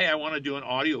said, "Hey, I want to do an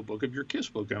audio book of your Kiss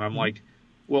book," and I'm like,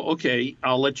 "Well, okay,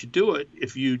 I'll let you do it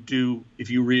if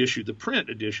you reissue the print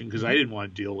edition," because I didn't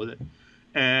want to deal with it.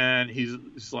 And he's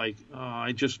like,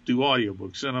 "I just do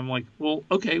audiobooks," and I'm like, "Well,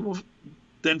 okay, well,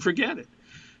 then forget it."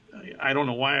 I don't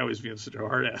know why I was being such a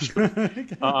hard ass.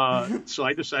 So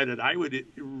I decided I would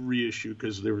reissue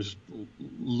because there was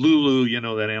Lulu,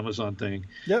 that Amazon thing.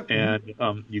 Yep.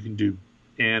 And you can do.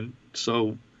 And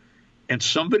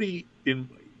somebody in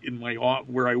my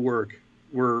where I work,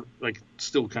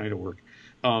 still kind of work,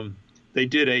 they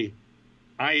did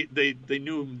they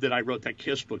knew that I wrote that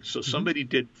Kiss book. So somebody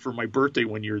did, for my birthday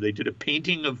one year, they did a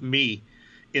painting of me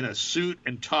in a suit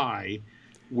and tie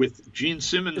with Gene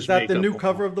Simmons makeup. Is that the new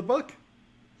cover of the book?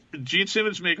 Gene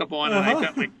Simmons makeup on, and I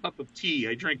got my cup of tea.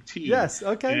 I drank tea. Yes,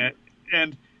 okay.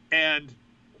 And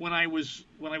when I was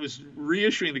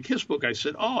reissuing the Kiss book, I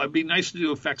said, it'd be nice to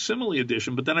do a facsimile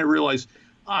edition, but then I realized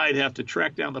I'd have to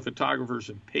track down the photographers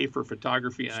and pay for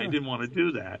photography, and I didn't want to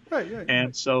do that. Right.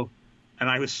 And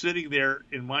I was sitting there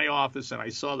in my office, and I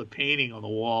saw the painting on the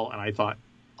wall, and I thought,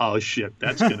 oh shit,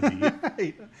 that's going to be it.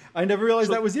 Right. I never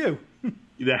realized that was you.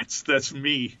 That's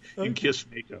me in Kiss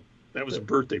makeup. That was a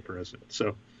birthday present.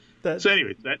 So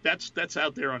anyway, that's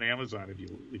out there on Amazon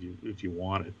if you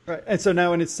want it. Right. And so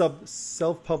now, and it's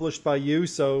self-published by you.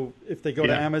 So if they go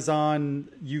to Amazon,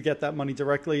 you get that money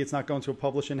directly. It's not going to a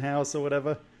publishing house or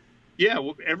whatever. Yeah.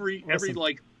 Well, every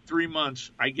 3 months,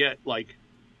 I get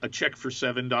a check for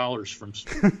 $7 from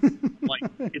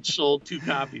it sold 2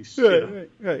 copies.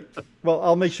 Right. Well,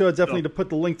 I'll make sure definitely to put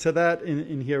the link to that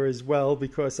in here as well,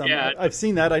 because I've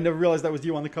seen that. I never realized that was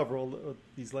you on the cover all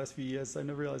these last few years. I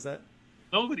never realized that.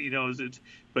 Nobody knows it,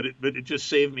 but it just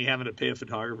saved me having to pay a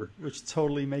photographer. Which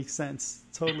totally makes sense.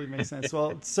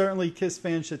 Well, certainly Kiss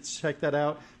fans should check that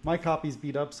out. My copy's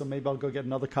beat up, so maybe I'll go get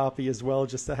another copy as well,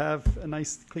 just to have a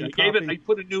nice clean copy. I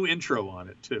put a new intro on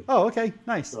it too. Oh, okay,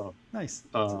 nice. Nice.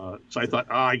 So I thought,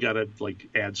 I gotta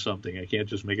add something. I can't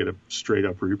just make it a straight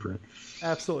up reprint.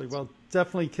 Absolutely. Well,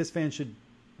 definitely Kiss fans should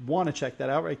want to check that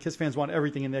out, right? Kiss fans want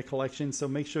everything in their collection, so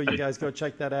make sure you guys go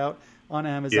check that out on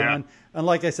Amazon. And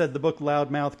like I said, the book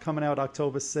Loudmouth coming out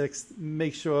October 6th.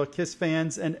 Make sure Kiss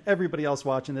fans and everybody else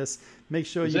watching this, make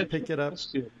sure you pick it up.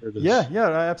 Yeah,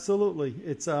 absolutely.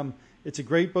 It's a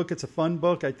great book. It's a fun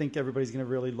book. I think everybody's going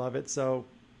to really love it. So,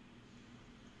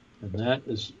 and that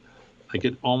is, I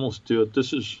could almost do it.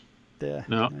 This is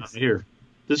nice. Here.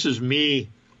 This is me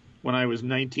when I was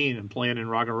 19 and playing in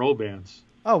rock and roll bands.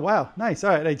 Oh, wow. Nice. All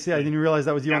right. I didn't realize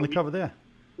that was you on the cover there.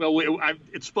 Well,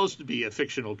 it's supposed to be a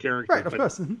fictional character. Right, of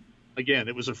course. Again,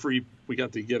 it was we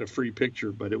got to get a free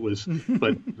picture, but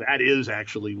but that is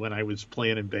actually when I was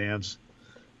playing in bands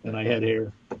and I had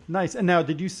hair. Nice. And now,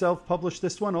 did you self-publish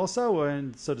this one also?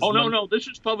 No. This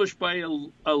is published by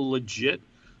a legit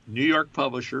New York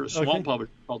publisher, a small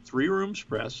publisher called 3 Rooms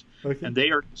Press. Okay. And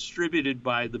they are distributed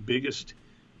by the biggest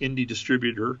indie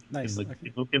distributor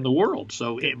in the world.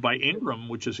 So by Ingram,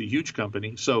 which is a huge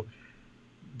company. So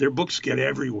their books get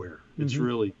everywhere. It's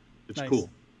really, it's nice.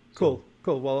 Cool.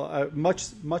 Well,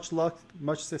 much luck,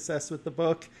 much success with the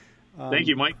book. Thank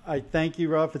you, Mike. I thank you,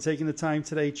 Rob, for taking the time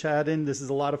today, chatting. This is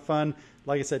a lot of fun.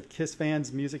 Like I said, Kiss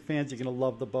fans, music fans, you're going to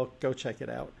love the book. Go check it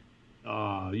out.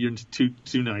 You're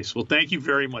too nice. Well, thank you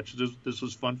very much. This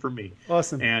was fun for me.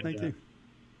 Awesome. And thank you.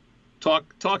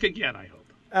 Talk again, I hope.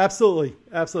 Absolutely.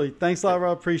 Thanks a lot,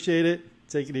 Rob. Appreciate it.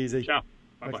 Take it easy. Ciao.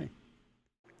 Bye-bye. Okay.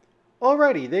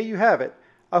 Alrighty, there you have it.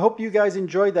 I hope you guys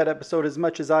enjoyed that episode as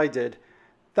much as I did.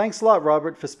 Thanks a lot,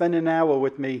 Robert, for spending an hour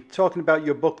with me talking about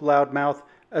your book, Loudmouth,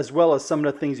 as well as some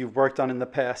of the things you've worked on in the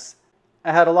past.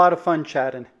 I had a lot of fun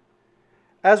chatting.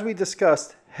 As we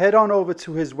discussed, head on over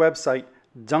to his website,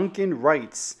 Duncan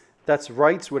Writes, That's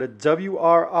Writes with a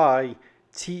W-R-I-T-E-S.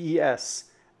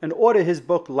 And order his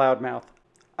book, Loudmouth.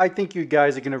 I think you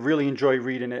guys are going to really enjoy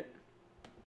reading it.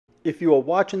 If you are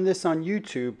watching this on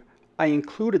YouTube, I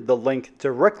included the link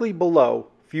directly below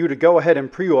for you to go ahead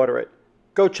and pre-order it.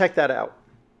 Go check that out.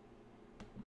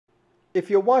 If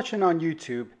you're watching on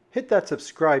YouTube, hit that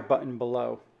subscribe button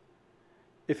below.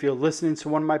 If you're listening to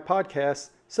one of my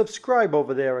podcasts, subscribe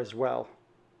over there as well.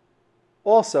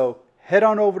 Also, head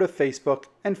on over to Facebook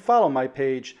and follow my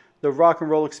page, The Rock and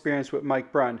Roll Experience with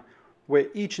Mike Brunn, where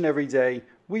each and every day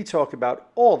we talk about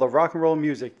all the rock and roll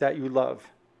music that you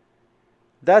love.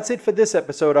 That's it for this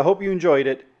episode. I hope you enjoyed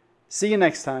it. See you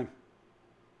next time.